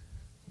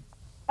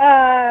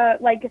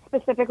 Like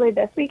specifically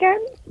this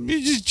weekend?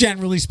 Just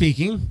generally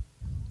speaking.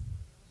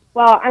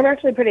 Well, I'm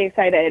actually pretty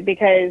excited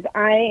because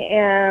I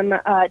am.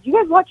 Do you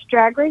guys watch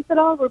Drag Race at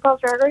all?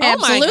 RuPaul's Drag Race? Oh,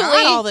 Absolutely. my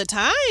God, all the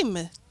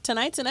time.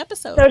 Tonight's an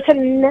episode. So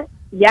tonight,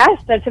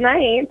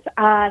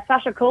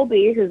 Sasha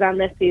Colby, who's on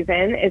this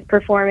season, is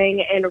performing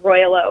in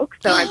Royal Oak.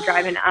 So I'm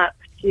driving up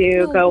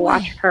to go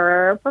watch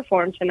her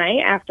perform tonight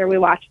after we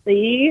watch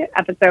the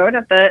episode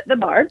at the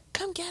bar.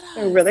 Come get us.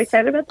 I'm really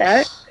excited about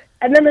that.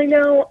 And then I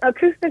know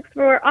Acoustics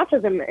for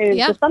Autism is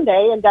Yeah. this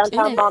Sunday in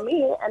downtown Isn't it?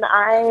 Maumee, and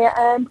I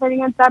am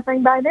planning on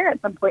stopping by there at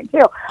some point,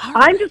 too.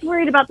 I'm just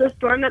worried about the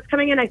storm that's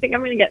coming in. I think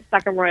I'm going to get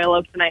stuck in Royal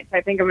Oak tonight, so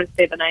I think I'm going to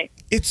stay the night.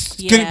 It's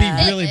going to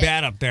Yeah. be really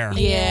bad up there.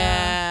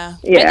 Yeah.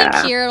 I think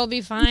Yeah. here it'll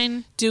be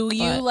fine. Do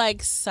you But-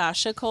 like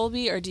Sasha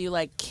Colby or do you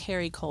like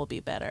Carrie Colby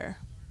better?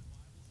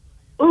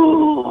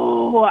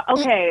 Ooh,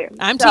 okay.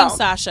 I'm so, Team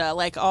Sasha,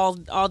 like all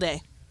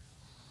day.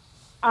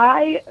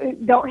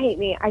 Don't hate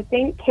me. I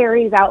think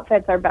Carrie's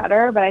outfits are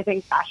better, but I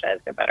think Sasha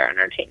is the better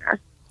entertainer.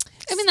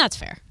 I mean, that's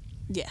fair.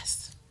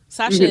 Yes.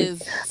 Sasha is.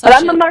 But Sasha,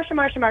 I'm a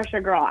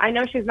Marsha girl. I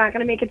know she's not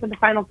going to make it to the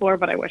Final Four,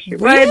 but I wish she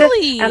would.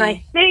 Really? And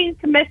I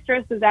think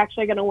Mistress is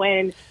actually going to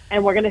win,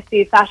 and we're going to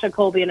see Sasha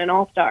Colby in an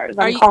All-Stars.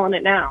 I'm calling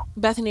it now.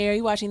 Bethany, are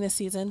you watching this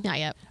season? Not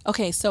yet.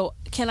 Okay, so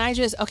can I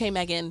just. Okay,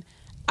 Megan.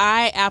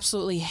 I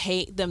absolutely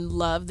hate the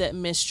love that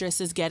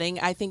Mistress is getting.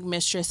 I think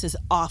Mistress is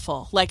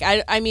awful. Like,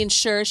 I mean,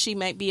 sure, she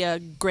might be a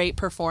great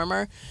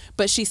performer,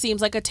 but she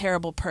seems like a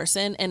terrible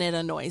person, and it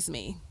annoys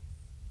me.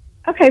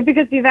 Okay,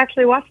 because you've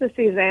actually watched the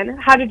season.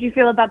 How did you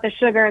feel about the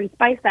sugar and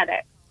spice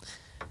edit?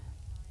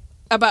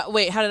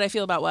 Wait, how did I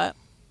feel about what?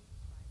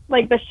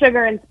 Like the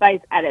sugar and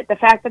spice edit. The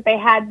fact that they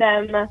had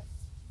them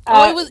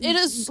It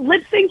is.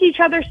 lip sync each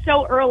other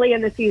so early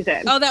in the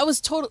season. Oh, that was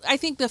total. I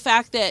think the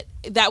fact that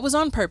was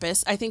on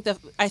purpose. I think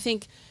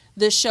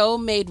the show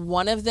made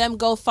one of them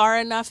go far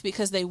enough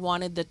because they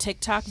wanted the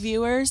TikTok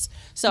viewers.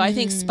 So I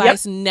think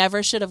Spice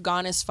never should have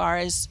gone as far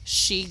as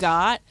she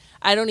got.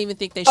 I don't even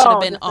think they should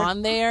have been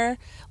on there.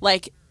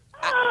 Like,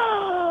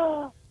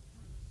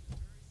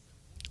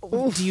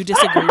 do you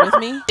disagree with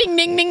me? Ding,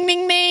 ding, ding,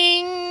 ding,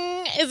 ding.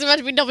 It's about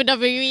to be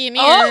WWE in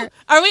here. Oh,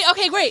 are we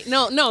okay? Great.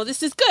 No,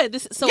 this is good.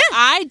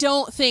 I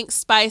don't think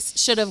Spice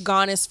should have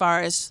gone as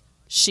far as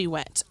she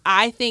went.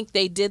 I think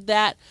they did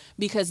that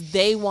because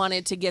they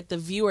wanted to get the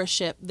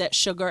viewership that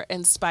Sugar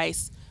and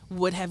Spice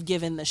would have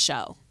given the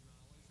show.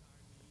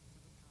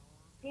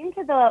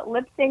 Into the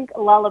lip sync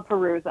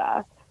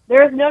Lollapalooza,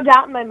 there is no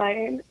doubt in my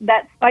mind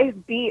that Spice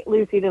beat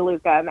Lucy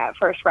DeLuca in that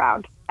first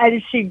round.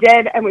 And she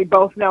did, and we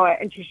both know it,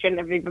 and she shouldn't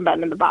have even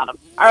been in the bottom.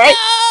 All right?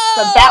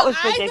 So that was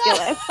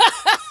ridiculous.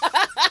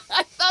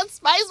 I thought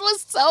Spice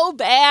was so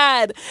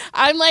bad.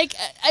 I'm like,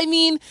 I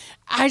mean,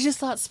 I just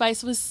thought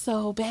Spice was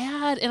so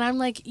bad. And I'm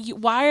like,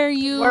 why are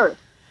you... Worse.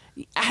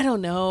 I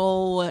don't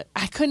know.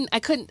 I couldn't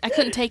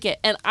take it.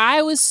 And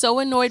I was so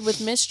annoyed with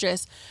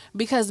Mistress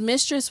because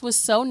Mistress was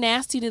so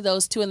nasty to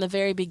those two in the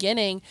very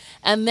beginning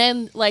and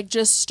then like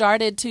just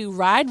started to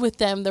ride with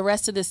them the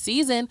rest of the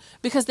season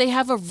because they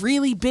have a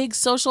really big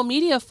social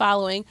media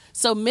following.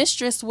 So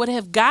Mistress would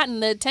have gotten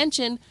the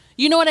attention.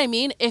 You know what I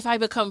mean? If I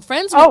become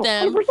friends with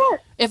them, 100%.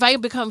 if I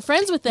become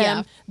friends with them,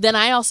 Yeah. then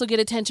I also get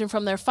attention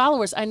from their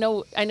followers. I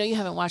know you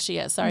haven't watched it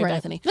yet. Sorry, Right.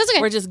 Bethany. That's okay.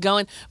 We're just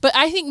going. But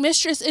I think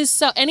Mistress is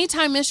so,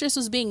 anytime Mistress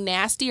was being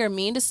nasty or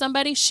mean to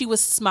somebody, she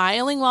was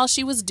smiling while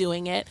she was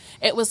doing it.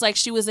 It was like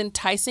she was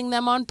enticing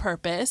them on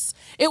purpose.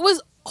 It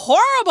was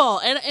horrible.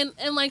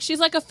 And like, she's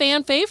like a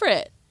fan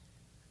favorite.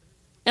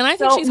 And I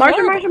think So she's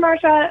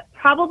Marsha,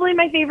 probably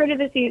my favorite of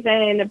the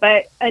season,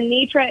 but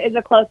Anitra is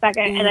a close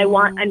second, and I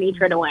want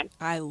Anitra to win.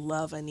 I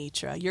love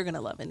Anitra. You're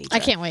gonna love Anitra. I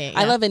can't wait.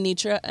 I yeah. love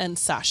Anitra and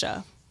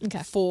Sasha.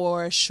 Okay.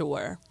 For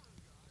sure.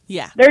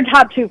 Yeah. They're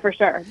top two for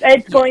sure.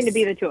 It's going to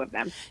be the two of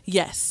them.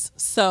 Yes.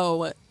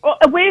 So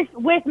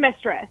With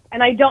Mistress,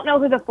 and I don't know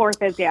who the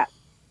fourth is yet.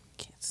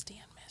 can't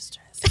stand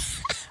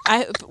Mistress.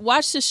 I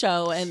watched the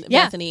show and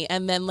Yeah. Bethany,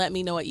 and then let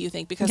me know what you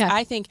think, because Okay.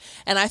 I think,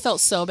 and I felt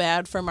so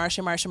bad for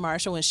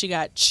Marsha when she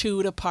got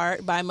chewed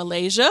apart by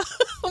Malaysia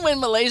when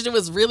Malaysia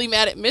was really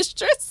mad at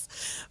Mistress.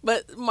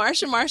 But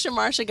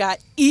Marsha got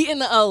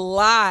eaten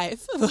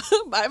alive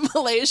by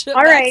Malaysia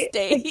All right.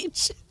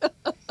 backstage.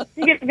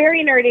 To get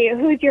very nerdy,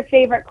 who's your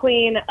favorite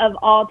queen of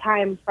all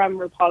time from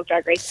RuPaul's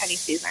Drag Race any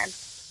season?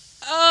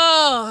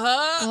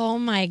 Oh,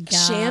 my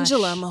gosh.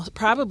 Shangela,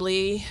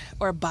 probably,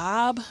 or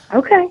Bob.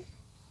 Okay.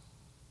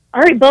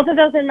 All right, both of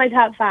those in my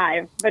top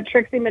 5, but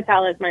Trixie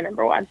Mattel is my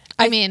number 1.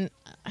 I mean,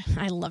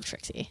 I love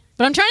Trixie.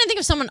 But I'm trying to think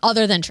of someone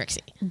other than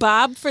Trixie.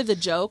 Bob for the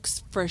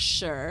jokes, for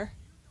sure.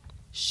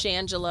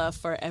 Shangela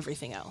for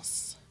everything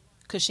else.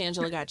 Because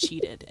Shangela got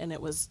cheated, and I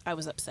was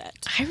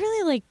upset. I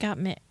really got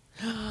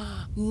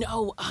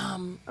No,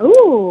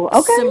 Ooh,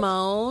 okay.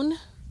 Simone.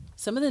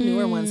 Some of the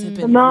newer ones have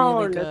been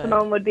really good.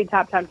 Simone would be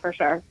top 10 for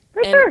sure.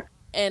 For sure.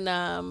 And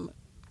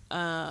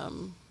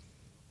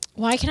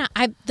Why can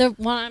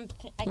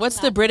what's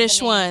the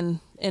British one?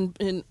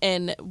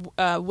 And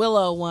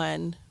Willow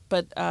one,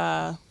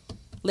 but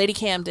Lady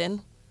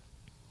Camden.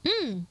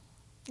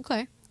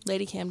 Okay.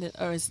 Lady Camden,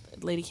 or is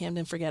Lady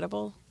Camden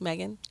forgettable?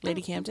 Megan?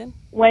 Lady Camden?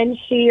 When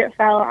she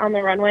fell on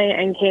the runway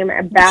and came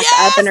back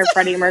up in her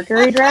Freddie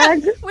Mercury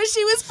drag, When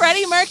she was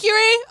Freddie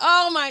Mercury?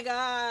 Oh my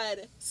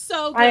God.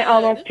 So good. I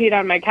almost peed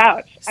on my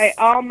couch.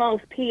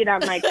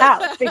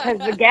 Because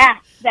the gas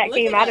that Look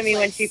came at out of us, me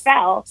when like, she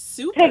fell.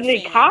 super To the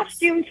fans.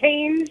 costume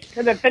change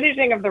to the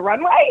finishing of the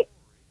runway.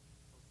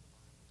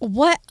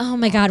 What? Oh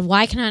my God.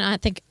 Why can I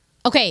not think?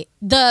 Okay.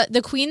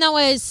 The queen that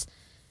was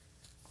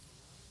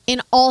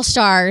in All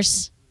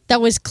Stars that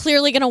was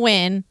clearly going to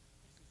win,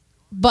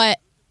 but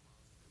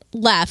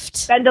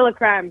left. Ben de la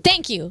Creme.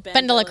 Thank you.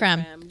 Ben de la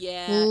Creme.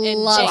 Yeah.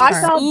 Love and her.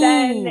 I saw Ooh.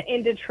 Ben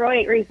in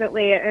Detroit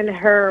recently in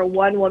her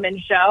one-woman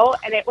show,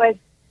 and it was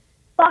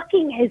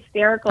fucking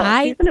hysterical.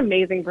 I She's an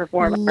amazing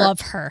performer.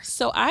 Love her.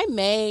 So I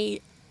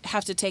may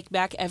have to take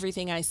back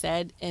everything I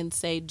said and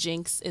say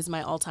Jinx is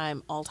my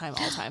all-time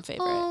favorite.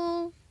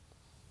 Oh.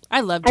 I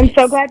love I'm Jinx.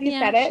 so glad you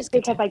Yeah, said she's it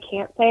good because I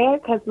can't say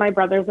it because my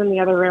brother's in the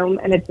other room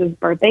and it's his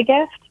birthday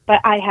gift. But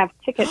I have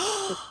tickets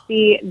to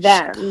see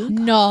them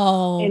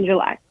No. in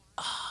July.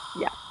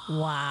 Yeah,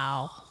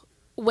 Wow.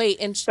 Wait,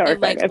 and So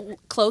like excited.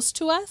 close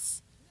to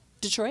us?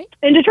 Detroit?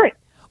 in Detroit.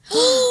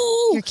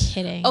 You're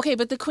kidding. Okay,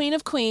 but the Queen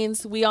of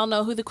Queens, we all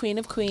know who the Queen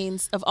of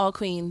Queens of all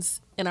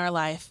queens in our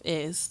life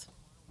is.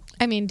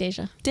 I mean,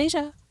 Deja.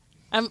 Deja.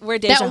 We're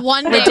Deja. That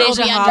one we're day will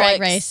be on Drag Deja-holics.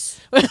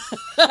 Race.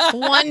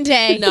 One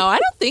day. No, I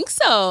don't think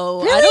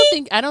so.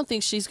 Really? I don't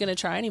think she's gonna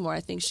try anymore. I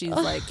think she's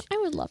like I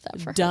would love that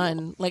for her.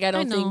 done. Like I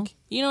don't know. think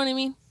you know what I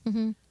mean.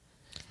 Mm-hmm.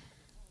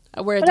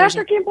 We're a But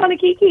after Deja. Camp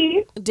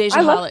Wanakiki, Deja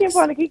I love holics. Camp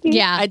Wanakiki.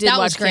 Yeah, I did that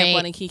was watch great.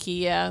 Camp Wanakiki.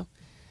 Yeah,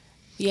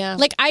 yeah.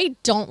 Like, I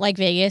don't like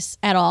Vegas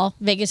at all.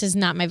 Vegas is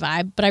not my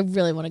vibe, but I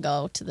really want to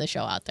go to the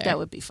show out there. that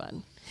would be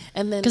fun.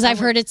 And then Because I've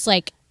heard it's,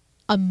 like,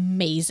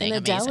 amazing.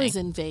 and Adele amazing. is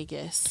in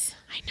Vegas.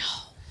 I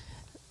know.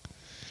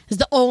 It's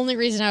the only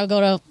reason I would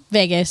go to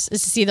Vegas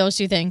is to see those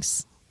two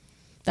things.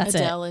 That's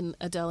Adele it. and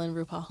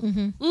RuPaul.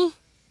 Mm-hmm.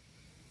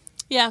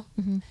 Yeah.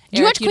 Mm-hmm. Did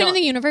you watch Queen of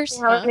the Universe?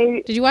 Huh?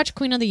 Did you watch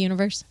Queen of the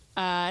Universe?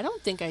 I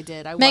don't think I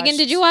did. Megan,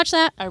 did you watch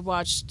that? I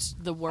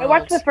watched The World. I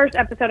watched the first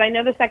episode. I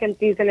know the second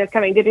season is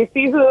coming. Did you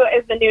see who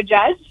is the new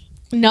judge?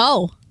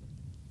 No.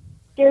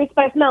 Scary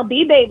Spice Mel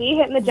B, baby,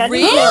 hitting the judges.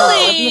 Really?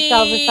 With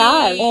Michelle Visage.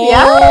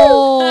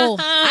 Oh,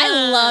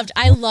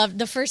 I loved.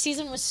 The first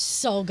season was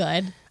so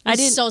good. I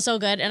didn't- so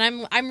good,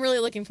 and I'm really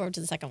looking forward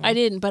to the second one. I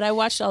didn't, but I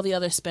watched all the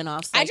other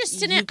spin-offs. I Like just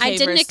didn't- UK I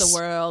didn't versus the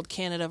world,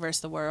 Canada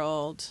versus the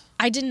world.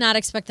 I did not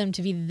expect them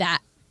to be that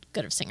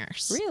good of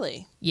singers.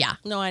 Really? Yeah.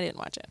 No, I didn't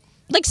watch it.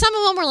 Like, some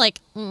of them were like,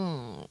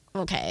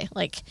 okay,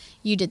 like,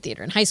 you did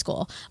theater in high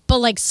school. But,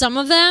 like, some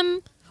of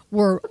them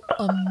were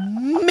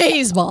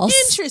amazeballs.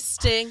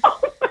 Interesting.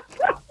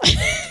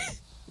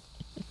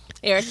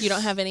 Eric, you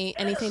don't have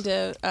anything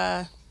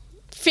to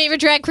Favorite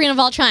drag queen of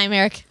all time,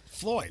 Eric?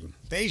 Floyd,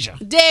 Deja.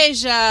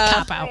 Deja.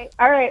 Cop out.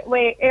 All right,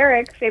 wait.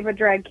 Eric's favorite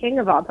drag king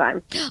of all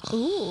time.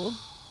 Ooh.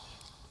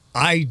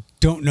 I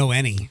don't know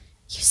any.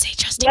 You say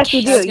just in Yes,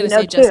 you case. I was do. going to You say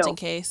know just two. in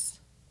case.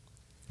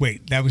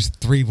 Wait, that was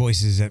 3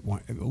 voices at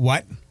one.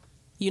 What?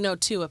 You know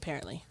 2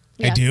 apparently.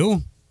 I Yeah.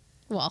 do?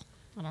 Well,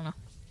 I don't know.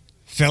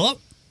 Philip?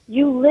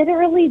 You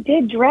literally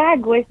did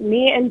drag with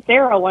me and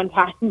Sarah one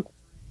time.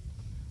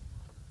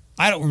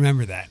 I don't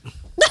remember that.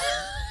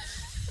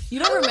 You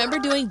don't remember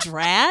doing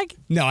drag?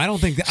 No, I don't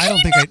think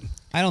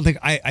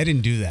I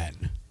didn't do that.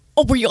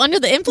 Oh, were you under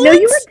the No, influence?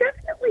 you were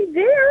definitely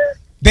there.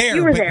 There,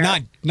 You were but there.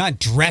 not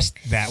dressed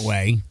that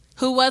way.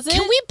 Who was it?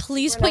 Can we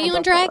please put you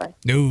in drag?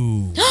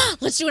 No.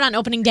 Let's do it on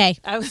opening day.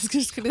 I was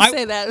just going to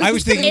say that. I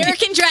was thinking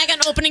Eric and drag on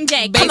opening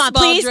day. Come on,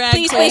 Baseball please, drag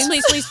please, queen.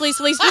 please, please, please,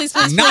 please, please,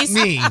 please, not please.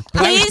 me,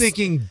 but I was Please?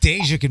 thinking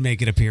Deja could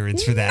make an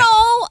appearance for that.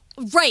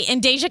 No, right,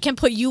 and Deja can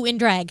put you in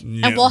drag,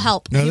 No. and we'll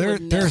help. No, You there,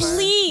 would there's never.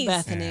 Please.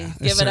 Bethany, Yeah, there's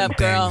give it certain up,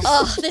 girl. things.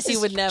 Oh, this He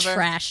is would never.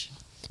 trash.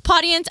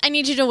 Podians, I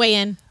need you to weigh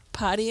in.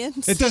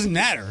 Podians? It doesn't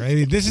matter. I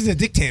mean, this is a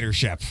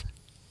dictatorship.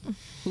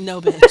 No,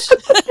 bitch.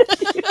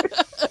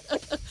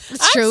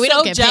 It's true. I'm We so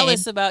don't get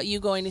jealous paid. about you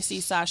going to see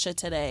Sasha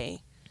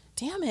today.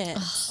 Damn it.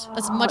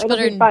 That's much It'll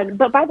better. be fun.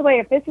 But by the way,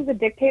 if this is a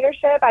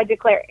dictatorship, I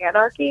declare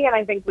anarchy, and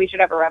I think we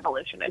should have a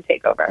revolution and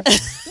take over.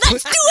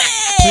 Let's do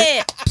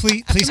it.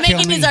 Please kill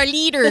Megan me. is our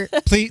leader.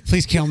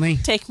 Please kill me.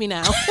 Take me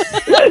now.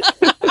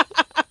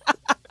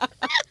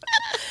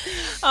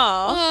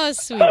 Oh,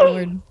 sweet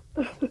lord.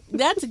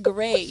 That's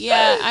great.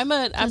 Yeah, I'm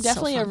That's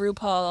definitely so a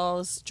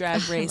RuPaul's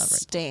Drag Race love RuPaul.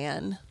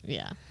 stan.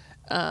 Yeah.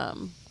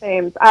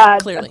 Same.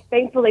 Clearly.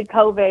 Thankfully,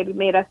 COVID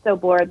made us so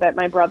bored that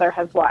my brother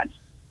has watched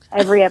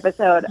every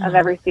episode of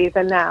every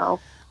season now.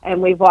 And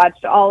we've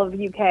watched all of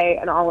UK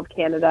and all of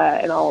Canada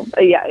and all.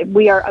 Yeah,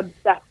 we are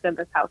obsessed in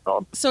this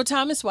household. So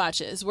Thomas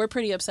watches. We're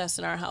pretty obsessed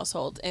in our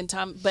household, and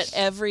but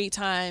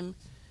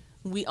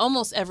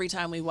almost every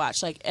time we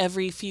watch, like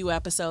every few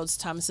episodes,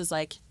 Thomas is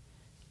like,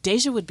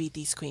 Deja would beat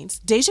these queens.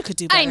 Deja could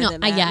do better I know.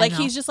 than that. Yeah, I like know.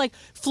 he's just like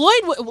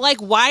Floyd. Like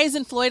why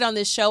isn't Floyd on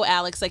this show,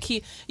 Alex? Like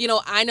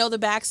I know the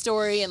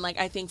backstory, and like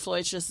I think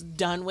Floyd's just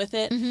done with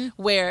it.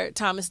 Where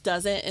Thomas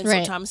doesn't, and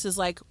Right. so Thomas is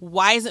like,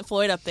 why isn't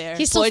Floyd up there?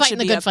 He's still Floyd fighting should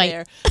the be good up fight.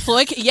 there.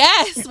 Floyd,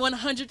 yes,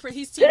 100%.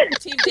 He's team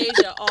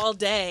Deja all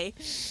day.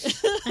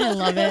 I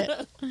love it.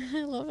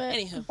 I love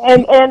it. Anywho,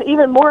 And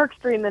even more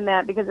extreme than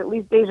that, because at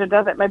least Deja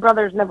does it. My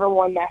brother's never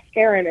worn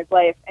mascara in his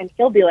life, and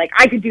he'll be like,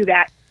 I could do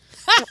that.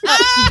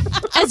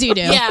 As you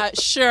do. yeah,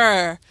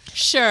 sure.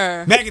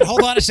 Megan,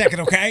 hold on a second,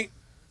 okay?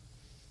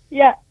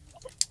 Yeah.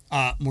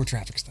 More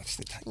traffic stuff.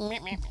 Stay tight.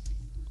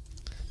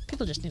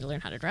 People just need to learn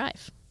how to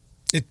drive.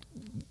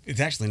 It's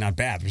actually not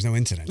bad. There's no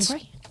incidents.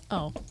 Right.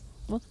 Oh.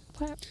 Well,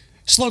 what?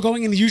 Slow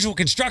going in the usual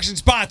construction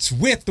spots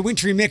with the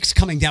wintry mix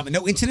coming down, but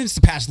no incidents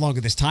to pass along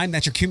at this time.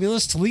 That's your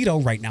Cumulus Toledo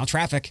right now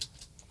traffic.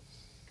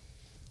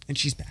 And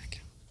she's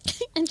back.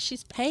 And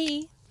she's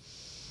Hey.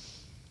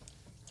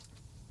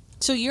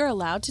 So you're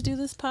allowed to do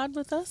this pod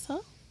with us, huh?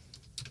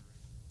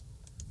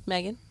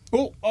 Megan?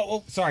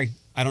 Oh, sorry.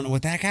 I don't know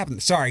what the heck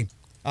happened. Sorry.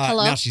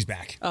 Hello? Now she's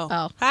back.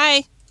 Oh.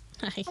 Hi.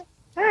 Hi.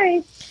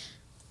 Hi.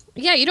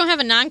 Yeah, you don't have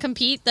a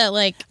non-compete that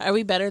like Are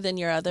we better than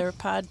your other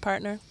pod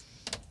partner?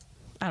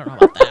 I don't know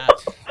about that.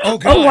 Oh,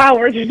 God. Oh, wow.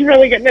 We're just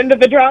really getting into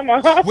the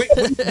drama. Huh?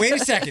 Wait a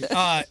second.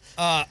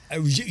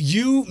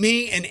 You,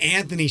 me, and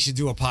Anthony should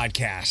do a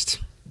podcast.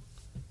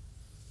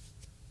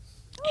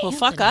 Well,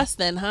 fuck us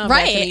then, huh?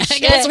 Right. Bethany? I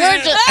guess Shit.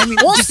 we're just, I mean,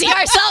 we'll just- see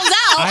ourselves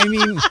out. I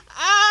mean,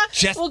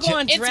 just We'll go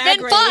on It's Drag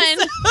been Race.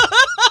 fun.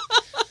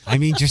 I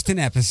mean, just an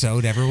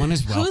episode. Everyone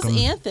is Who's welcome.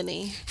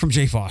 Anthony? From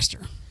Jay Foster.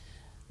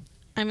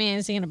 I mean,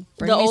 is he gonna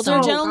bring The me older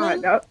some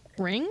gentleman? God,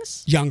 no.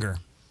 rings? Younger.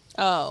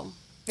 Oh.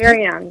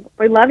 Very young.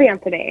 We love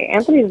Anthony.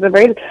 Anthony's the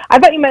greatest. I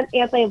thought you meant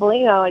Anthony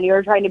Bellino, and you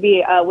were trying to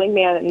be a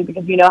wingman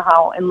because you know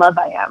how in love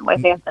I am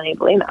with Anthony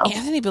Bellino.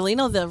 Anthony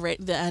Bellino,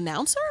 the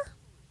announcer?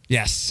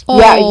 Yes.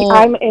 Yeah, Oh.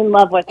 I'm in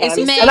love with him. Is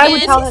he and I would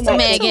Megan? tell him that.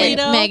 Megan. too.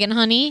 Toledo? Megan,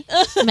 honey.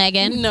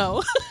 Megan.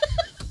 No.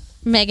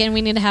 Megan,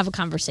 we need to have a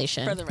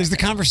conversation. For the Is the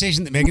record.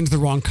 conversation that Megan's the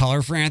wrong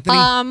color for Anthony?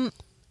 No,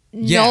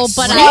 Yes.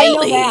 but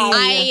Really?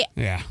 I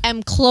yeah.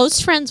 am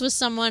close friends with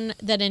someone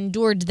that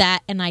endured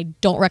that, and I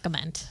don't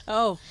recommend.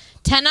 Oh.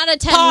 10 out of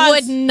 10 Pause.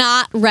 would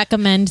not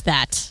recommend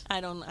that. I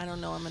don't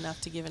know him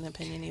enough to give an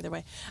opinion either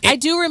way. I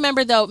do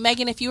remember though,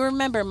 Megan, if you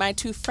remember My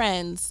Two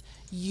Friends,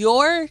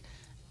 your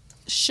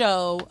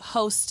show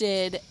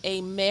hosted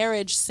a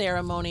marriage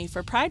ceremony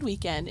for Pride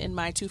Weekend, and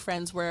My Two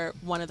Friends were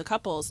one of the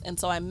couples. And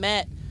so I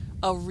met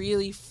a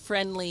really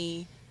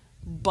friendly,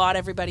 bought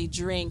everybody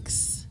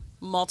drinks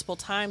multiple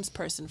times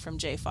person from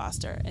Jay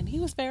Foster, and he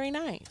was very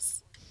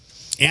nice.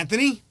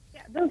 Anthony?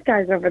 Yeah, those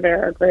guys over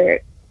there are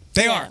great.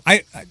 They Yeah.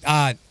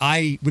 are.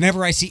 I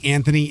whenever I see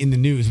Anthony in the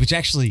news, which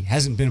actually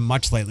hasn't been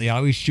much lately, I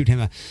always shoot him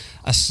a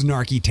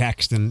snarky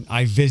text, and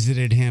I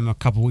visited him a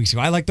couple weeks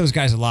ago. I like those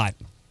guys a lot.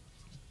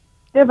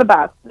 They're the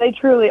best. They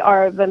truly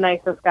are the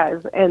nicest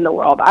guys in the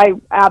world. I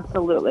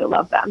absolutely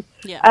love them.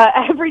 Yeah.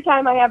 Every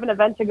time I have an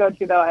event to go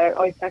to, though, I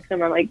always text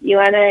them. I'm like, you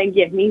want to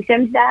give me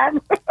some stuff?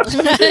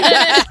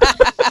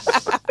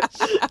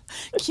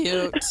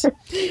 Cute.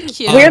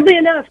 Cute. Weirdly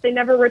enough, they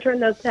never return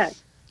those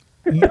texts.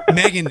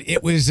 Megan,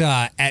 it was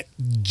at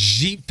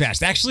Jeep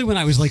Fest. Actually, when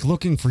I was like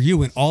looking for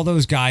you, and all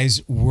those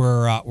guys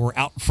were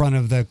out front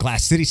of the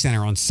Glass City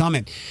Center on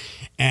Summit,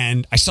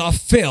 and I saw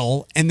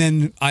Phil, and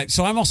then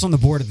so I'm also on the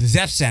board of the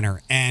Zeph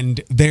Center,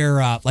 and their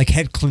like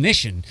head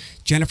clinician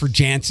Jennifer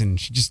Jansen,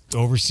 she just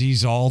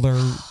oversees all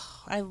their.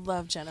 I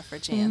love Jennifer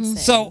Jansen.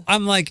 So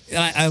I'm like,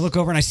 I look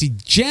over and I see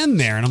Jen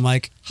there, and I'm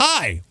like,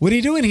 "Hi, what are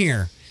you doing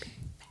here?"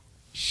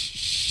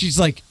 She's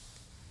like,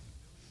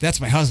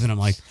 "That's my husband." I'm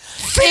like,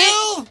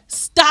 "Phil."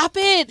 Stop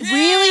it! Yeah.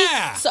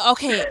 Really? So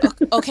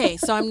okay.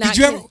 So I'm not. Did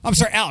you ever? I'm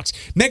sorry, Alex.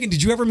 Megan,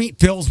 did you ever meet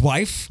Phil's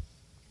wife?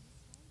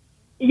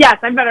 Yes,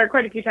 I've met her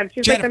quite a few times.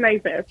 She's like the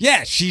Jennifer. nicest.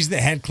 Yeah, she's the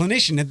head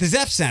clinician at the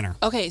Zeph Center.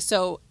 Okay,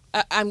 so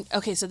I'm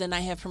okay. So then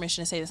I have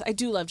permission to say this. I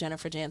do love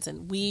Jennifer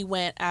Jansen. We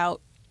went out.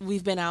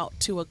 We've been out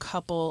to a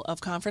couple of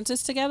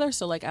conferences together,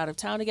 so like out of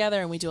town together,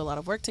 and we do a lot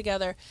of work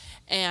together.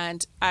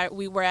 And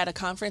we were at a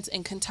conference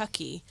in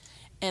Kentucky,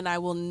 and I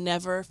will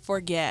never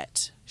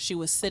forget. She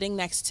was sitting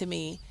next to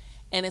me.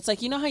 And it's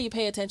like, you know how you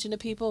pay attention to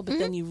people, but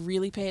then you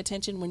really pay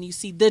attention when you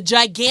see the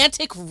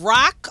gigantic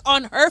rock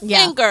on her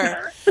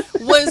finger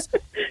was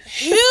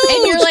huge.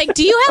 And you're like,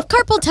 do you have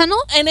carpal tunnel?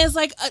 And it's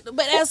like,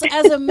 but as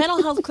a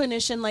mental health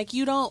clinician, like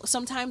you don't,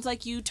 sometimes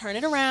like you turn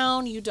it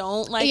around, you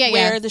don't like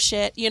wear the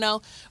shit, you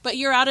know, but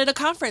you're out at a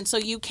conference, so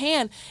you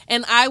can.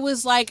 And I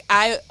was like,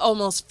 I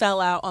almost fell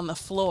out on the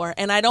floor,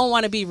 and I don't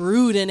want to be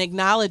rude and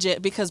acknowledge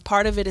it because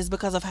part of it is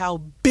because of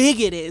how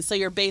big it is. So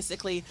you're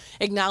basically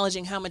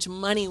acknowledging how much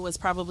money was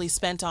probably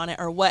spent on it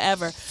or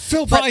whatever.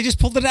 Phil probably just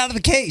pulled it out of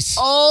the case.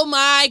 Oh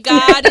my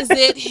God, is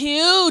it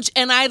huge?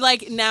 And I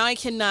like, now I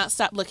cannot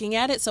stop looking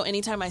at it. So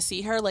anytime I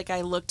see her, like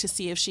I look to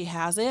see if she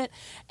has it.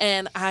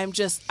 And I'm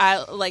just,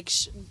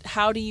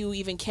 how do you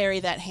even carry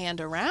that hand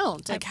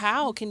around? Like,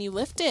 how can you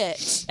lift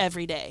it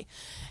every day?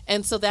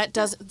 And so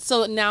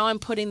so now I'm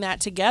putting that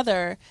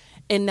together.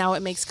 And now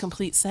it makes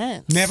complete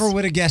sense. Never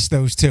would have guessed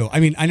those two. I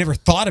mean, I never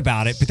thought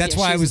about it, but that's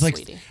why I was like,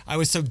 sweetie. I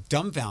was so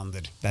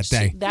dumbfounded that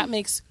day. That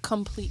makes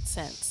complete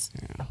sense.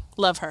 Yeah.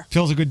 Love her.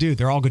 Phil's a good dude.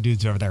 They're all good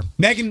dudes over there.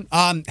 Megan,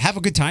 have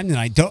a good time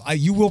tonight.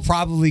 You will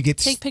probably get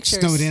Take pictures.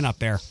 snowed in up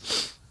there.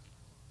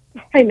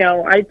 I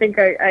know. I think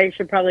I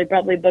should probably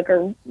book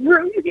a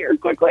room here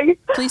quickly.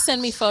 Please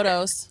send me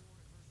photos.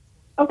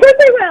 Of course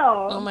I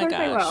will. Oh my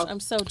gosh, I'm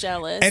so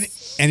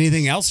jealous.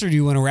 Anything else, or do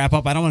you want to wrap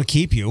up? I don't want to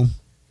keep you.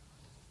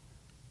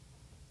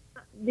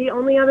 The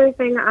only other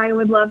thing I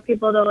would love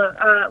people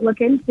to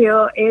look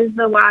into is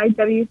the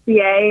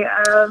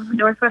YWCA of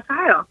Northwest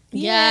Ohio.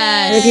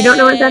 Yes. And if you don't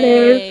know what that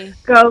is,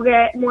 go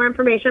get more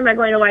information by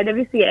going to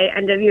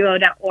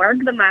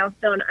ywcanwo.org. The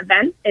milestone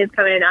event is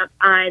coming up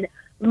on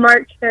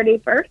March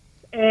 31st.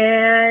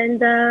 And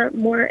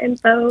more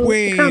info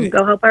to come.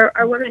 Go help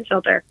our women's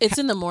shelter. It's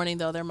in the morning,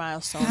 though, their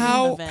milestone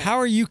event. How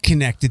are you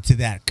connected to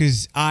that?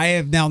 Because I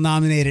have now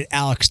nominated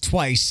Alex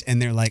twice,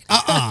 and they're like,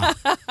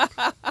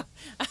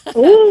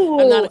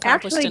 Ooh,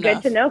 actually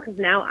good to know because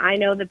now I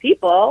know the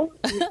people.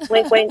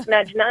 Wink, wink,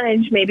 nudge,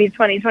 nudge, maybe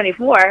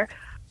 2024.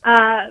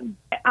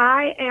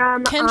 I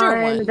am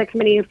on the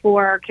committee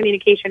for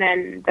communication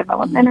and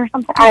development or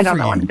something. I don't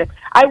know what it is.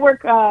 I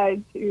work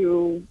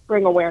to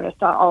bring awareness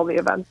to all the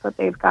events that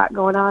they've got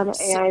going on,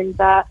 and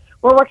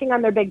we're working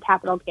on their big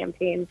capital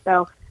campaign.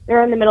 So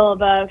they're in the middle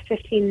of a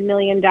 $15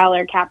 million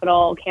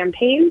capital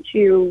campaign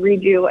to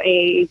redo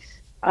a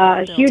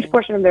huge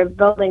portion of their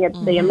building.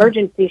 It's the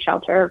emergency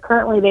shelter.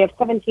 Currently, they have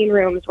 17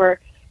 rooms. We're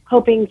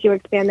hoping to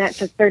expand that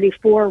to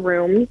 34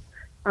 rooms.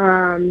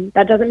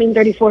 That doesn't mean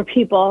 34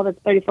 people. That's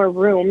 34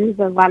 rooms.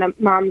 A lot of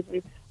moms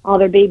and all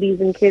their babies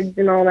and kids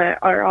and all that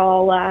are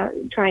all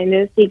trying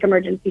to seek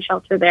emergency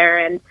shelter there.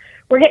 And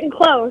we're getting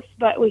close,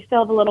 but we still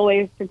have a little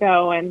ways to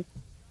go. And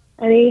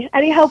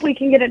any help we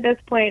can get at this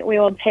point, we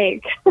will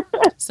take.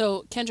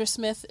 So Kendra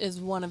Smith is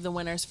one of the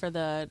winners for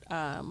the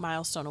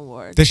Milestone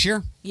Award this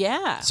year.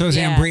 Yeah. So is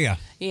Ambria.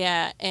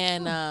 Yeah,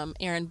 and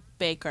Aaron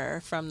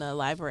Baker from the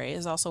library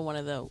is also one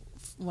of the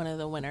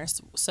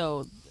winners.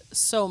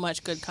 So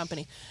much good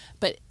company.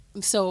 But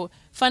so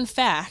fun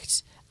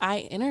fact, I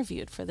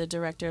interviewed for the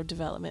director of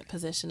development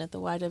position at the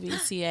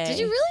YWCA. Did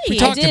you really? We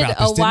talked I did about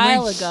this, a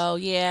while didn't we? ago,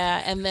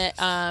 yeah, and that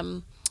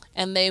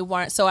and they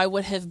weren't, so I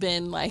would have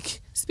been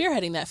like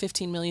spearheading that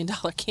 $15 million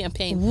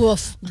campaign.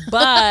 Woof.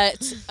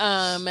 But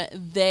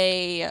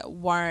they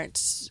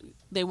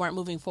weren't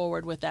moving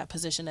forward with that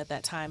position at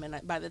that time,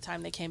 and by the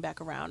time they came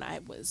back around, I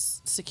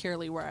was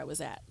securely where I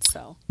was at.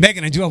 So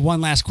Megan, I do have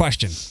one last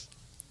question.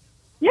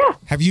 Yeah.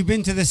 Have you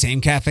been to the same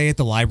cafe at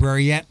the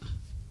library yet?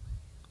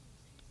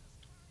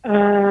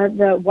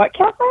 The what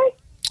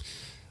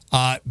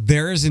cafe?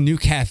 There is a new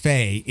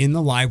cafe in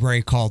the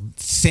library called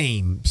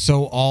Same,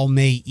 So All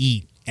May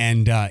Eat,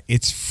 and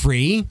it's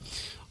free.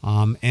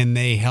 And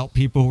they help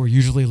people who are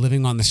usually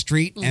living on the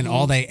street, and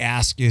all they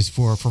ask is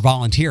for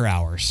volunteer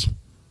hours.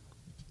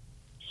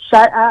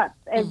 Shut up.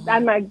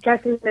 I'm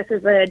guessing this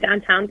is a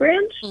downtown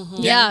branch?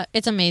 Yeah,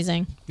 it's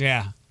amazing.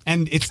 Yeah.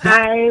 And it's not,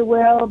 I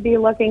will be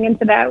looking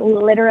into that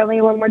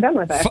literally when we're done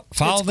with it.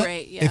 follow It's them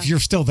great, yeah. if you're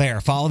still there.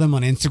 Follow them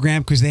on Instagram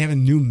because they have a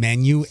new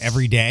menu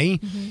every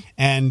day.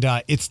 And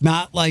it's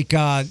not like,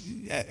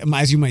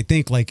 as you might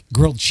think, like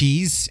grilled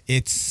cheese.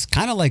 It's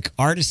kind of like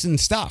artisan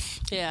stuff.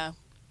 yeah.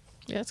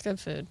 Yeah, it's good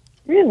food.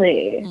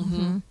 Really?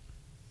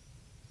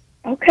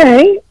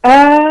 Okay.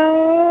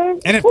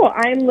 Cool.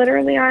 I'm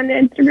literally on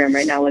Instagram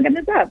right now looking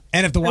this up.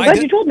 And if the I'm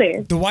glad you told me.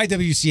 The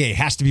YWCA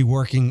has to be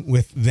working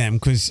with them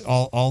because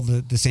all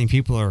the same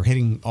people are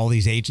hitting all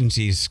these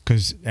agencies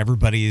because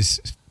everybody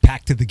is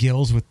packed to the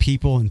gills with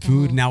people and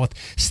food. Now with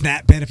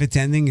SNAP benefits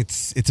ending,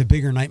 it's a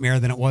bigger nightmare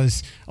than it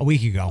was a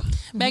week ago.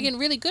 Megan,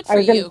 really good I for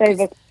was going you. to say 'cause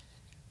this.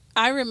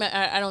 I remember.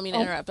 I don't mean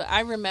to interrupt, but I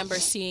remember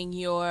seeing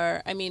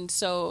your. I mean,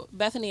 so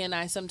Bethany and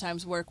I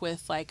sometimes work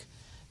with like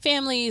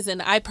families,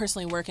 and I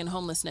personally work in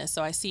homelessness,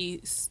 so I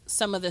see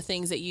some of the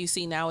things that you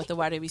see now with the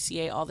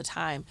YWCA all the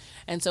time.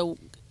 And so,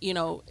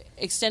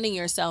 extending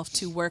yourself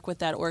to work with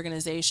that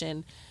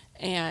organization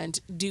and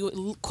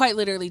quite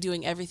literally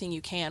doing everything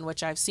you can,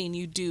 which I've seen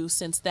you do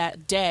since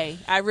that day.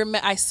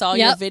 I saw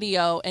your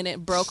video and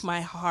it broke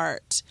my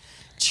heart.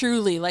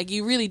 Truly, like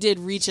you really did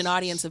reach an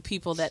audience of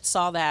people that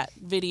saw that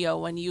video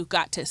when you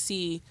got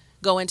to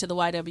go into the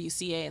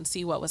YWCA and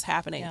see what was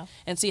happening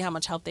and see how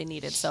much help they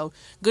needed. So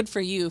good for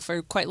you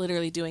for quite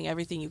literally doing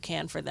everything you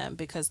can for them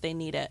because they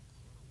need it.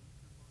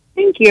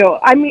 Thank you.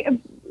 I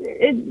mean,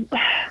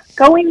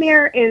 going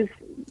there is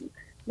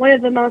one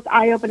of the most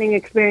eye-opening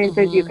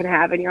experiences you can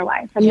have in your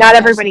life. And not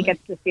everybody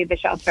gets to see the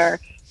shelter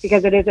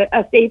because it is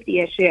a safety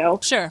issue.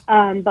 Sure.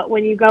 But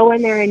when you go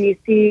in there and you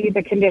see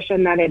the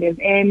condition that it is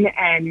in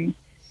and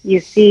you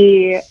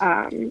see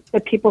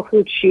the people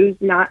who choose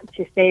not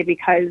to stay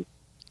because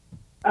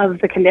of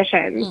the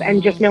conditions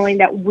and just knowing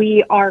that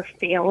we are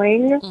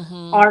failing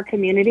our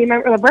community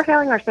members. We're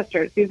failing our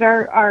sisters. These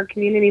are our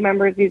community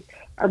members. These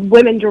are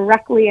women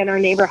directly in our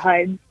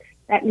neighborhoods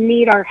that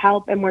need our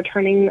help, and we're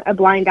turning a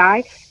blind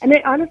eye. And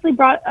it honestly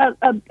brought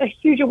a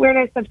huge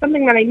awareness of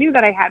something that I knew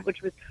that I had,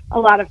 which was a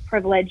lot of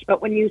privilege.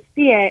 But when you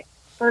see it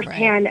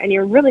firsthand and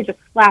you're really just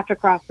slapped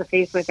across the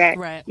face with it,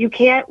 you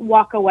can't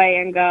walk away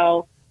and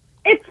go,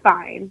 it's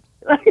fine.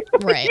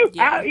 Right.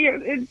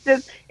 It's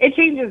just, it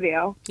changes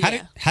you.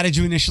 How did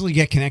you initially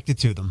get connected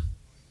to them?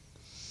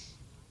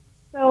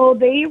 So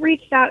they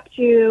reached out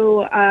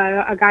to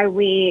a guy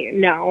we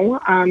know,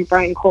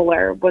 Brian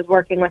Kohler, was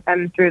working with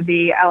them through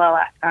the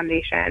LLS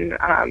Foundation.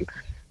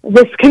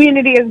 This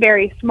community is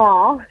very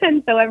small,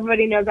 and so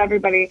everybody knows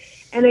everybody.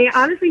 And they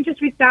honestly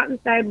just reached out and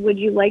said, would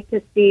you like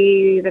to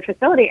see the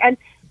facility? And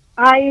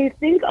I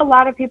think a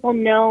lot of people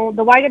know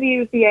the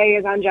YWCA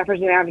is on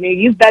Jefferson Avenue.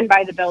 You've been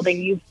by the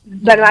building. You've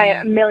been by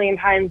it a million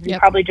times. You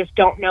probably just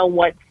don't know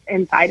what's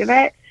inside of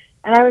it.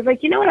 And I was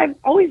like, you know what? I've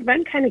always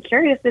been kind of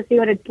curious to see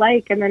what it's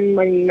like. And then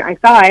when I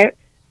saw it,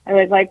 I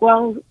was like,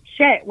 well,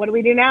 shit, what do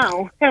we do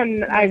now?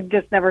 And I've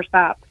just never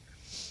stopped.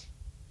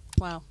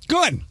 Wow.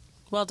 Good.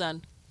 Well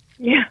done.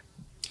 Yeah.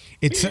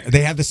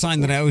 They have the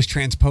sign that I always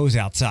transpose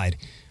outside.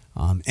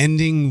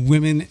 Ending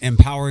women,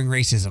 empowering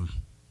racism.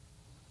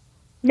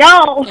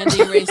 No.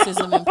 Ending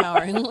racism,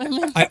 empowering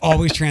women. I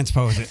always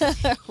transpose it.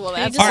 Well,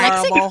 that's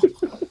horrible.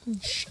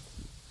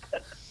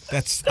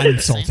 I'm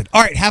insulted.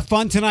 All right, have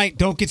fun tonight.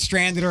 Don't get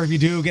stranded, or if you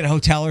do, get a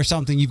hotel or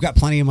something. You've got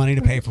plenty of money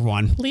to pay for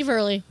one. Leave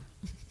early.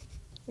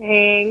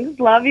 Thanks.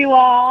 Love you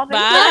all. Bye.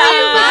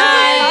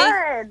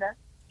 Bye.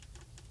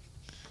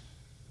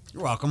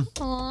 You're welcome.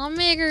 Aw,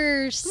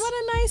 Miggers. What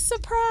a nice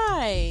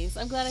surprise.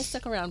 I'm glad I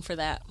stuck around for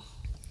that.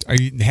 Are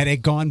you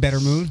headache gone? Better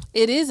mood?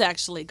 It is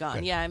actually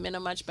gone. Yeah, I'm in a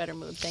much better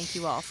mood. Thank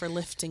you all for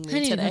lifting me I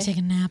need today. to go take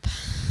a nap.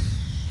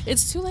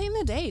 It's too late in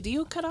the day. Do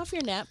you cut off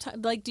your nap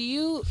time? Like, do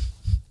you...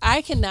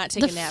 I cannot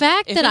take The a nap.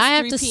 fact If that it's I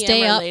have 3 to p.m.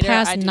 stay or up later,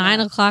 past I do 9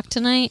 not. o'clock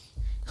tonight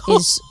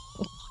is...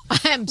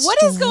 I'm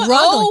What is going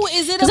struggling. Oh,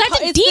 is it a Because I have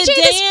to it's DJ the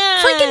this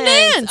freaking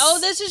dance. Oh,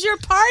 this is your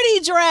party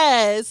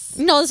dress.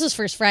 No, this is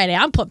First Friday.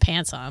 I'm putting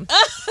pants on.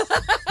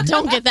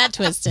 Don't get that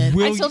twisted.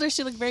 Will I told her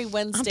she looked very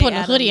Wednesday. I'm putting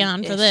a hoodie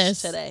on for Addams-ish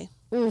this. today.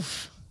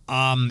 Oof.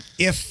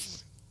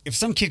 If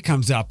some kid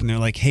comes up and they're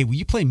like, "Hey, will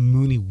you play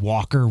Mooney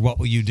Walker? What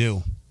will you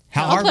do?"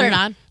 I'll put it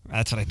on.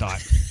 That's what I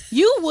thought.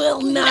 You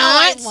will not. No,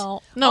 I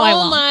won't. No, I Oh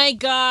won't. my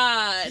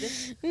god,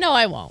 No,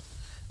 I won't.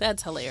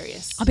 that's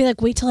hilarious. I'll be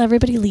like, wait till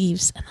everybody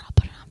leaves, and then I'll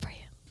put it on for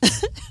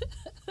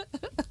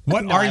you.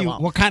 What No, are I you?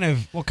 won't. What kind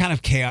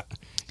of chaos?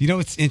 You know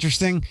what's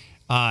interesting?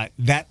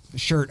 That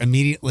shirt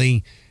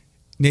immediately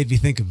made me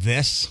think of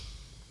this.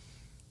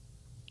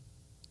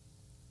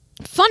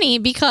 Funny,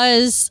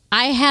 because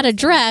I had a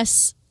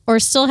dress, or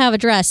still have a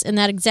dress, in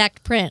that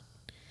exact print,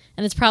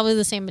 and it's probably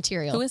the same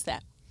material. Who is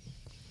that?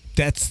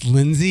 That's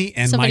Lindsay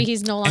and Somebody my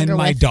he's no longer and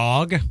my with.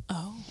 dog.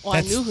 Oh, well, I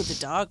That's- knew who the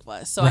dog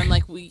was, so Right. I'm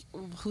like,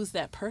 who's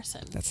that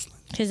person? That's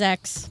His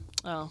ex.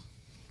 Oh,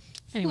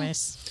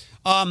 Anyways.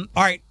 all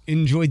right.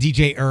 Enjoy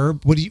DJ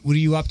Herb. What are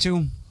you up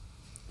to?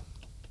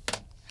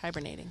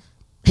 hibernating,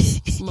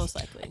 most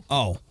likely.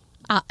 Oh,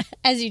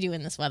 As you do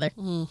in this weather.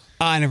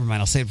 never mind.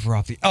 I'll save it for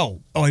off the.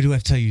 Oh, I do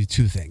have to tell you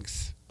two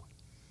things.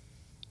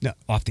 No,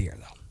 off the air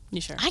though. You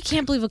sure? I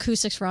can't believe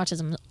Acoustics for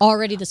Autism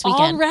already this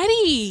weekend.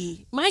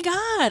 Already? My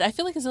God, I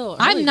feel like it's a little.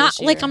 Early I'm not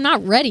this year. I'm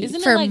not ready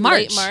Isn't for it like March.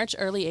 late March,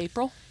 early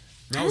April?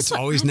 No, it's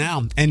always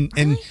now. And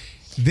this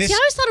See, I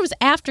always thought it was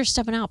after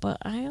stepping out, but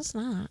I guess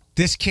not.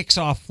 this kicks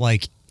off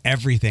like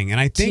everything, and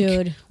I think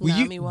Dude.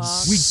 Nami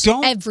walks. we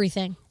don't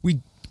Everything.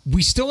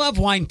 we still have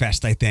Wine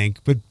Fest, I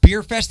think, but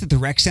Beer Fest at the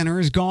Rec Center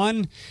is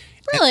gone.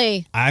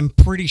 Really? I'm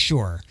pretty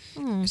sure.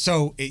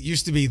 So it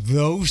used to be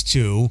those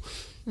two,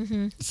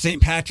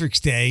 St. Patrick's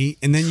Day,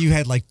 and then you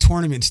had like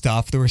tournament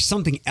stuff. There was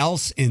something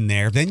else in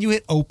there. Then you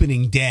hit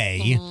opening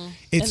day,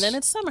 And then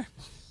it's summer.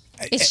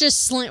 It's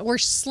just we're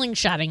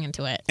slingshotting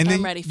into it. And then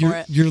I'm ready for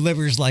it. Your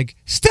liver's like,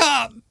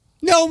 stop,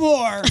 no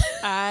more,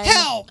 I'm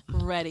help.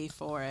 ready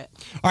for it.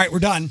 All right, we're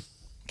done.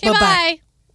 Okay, bye.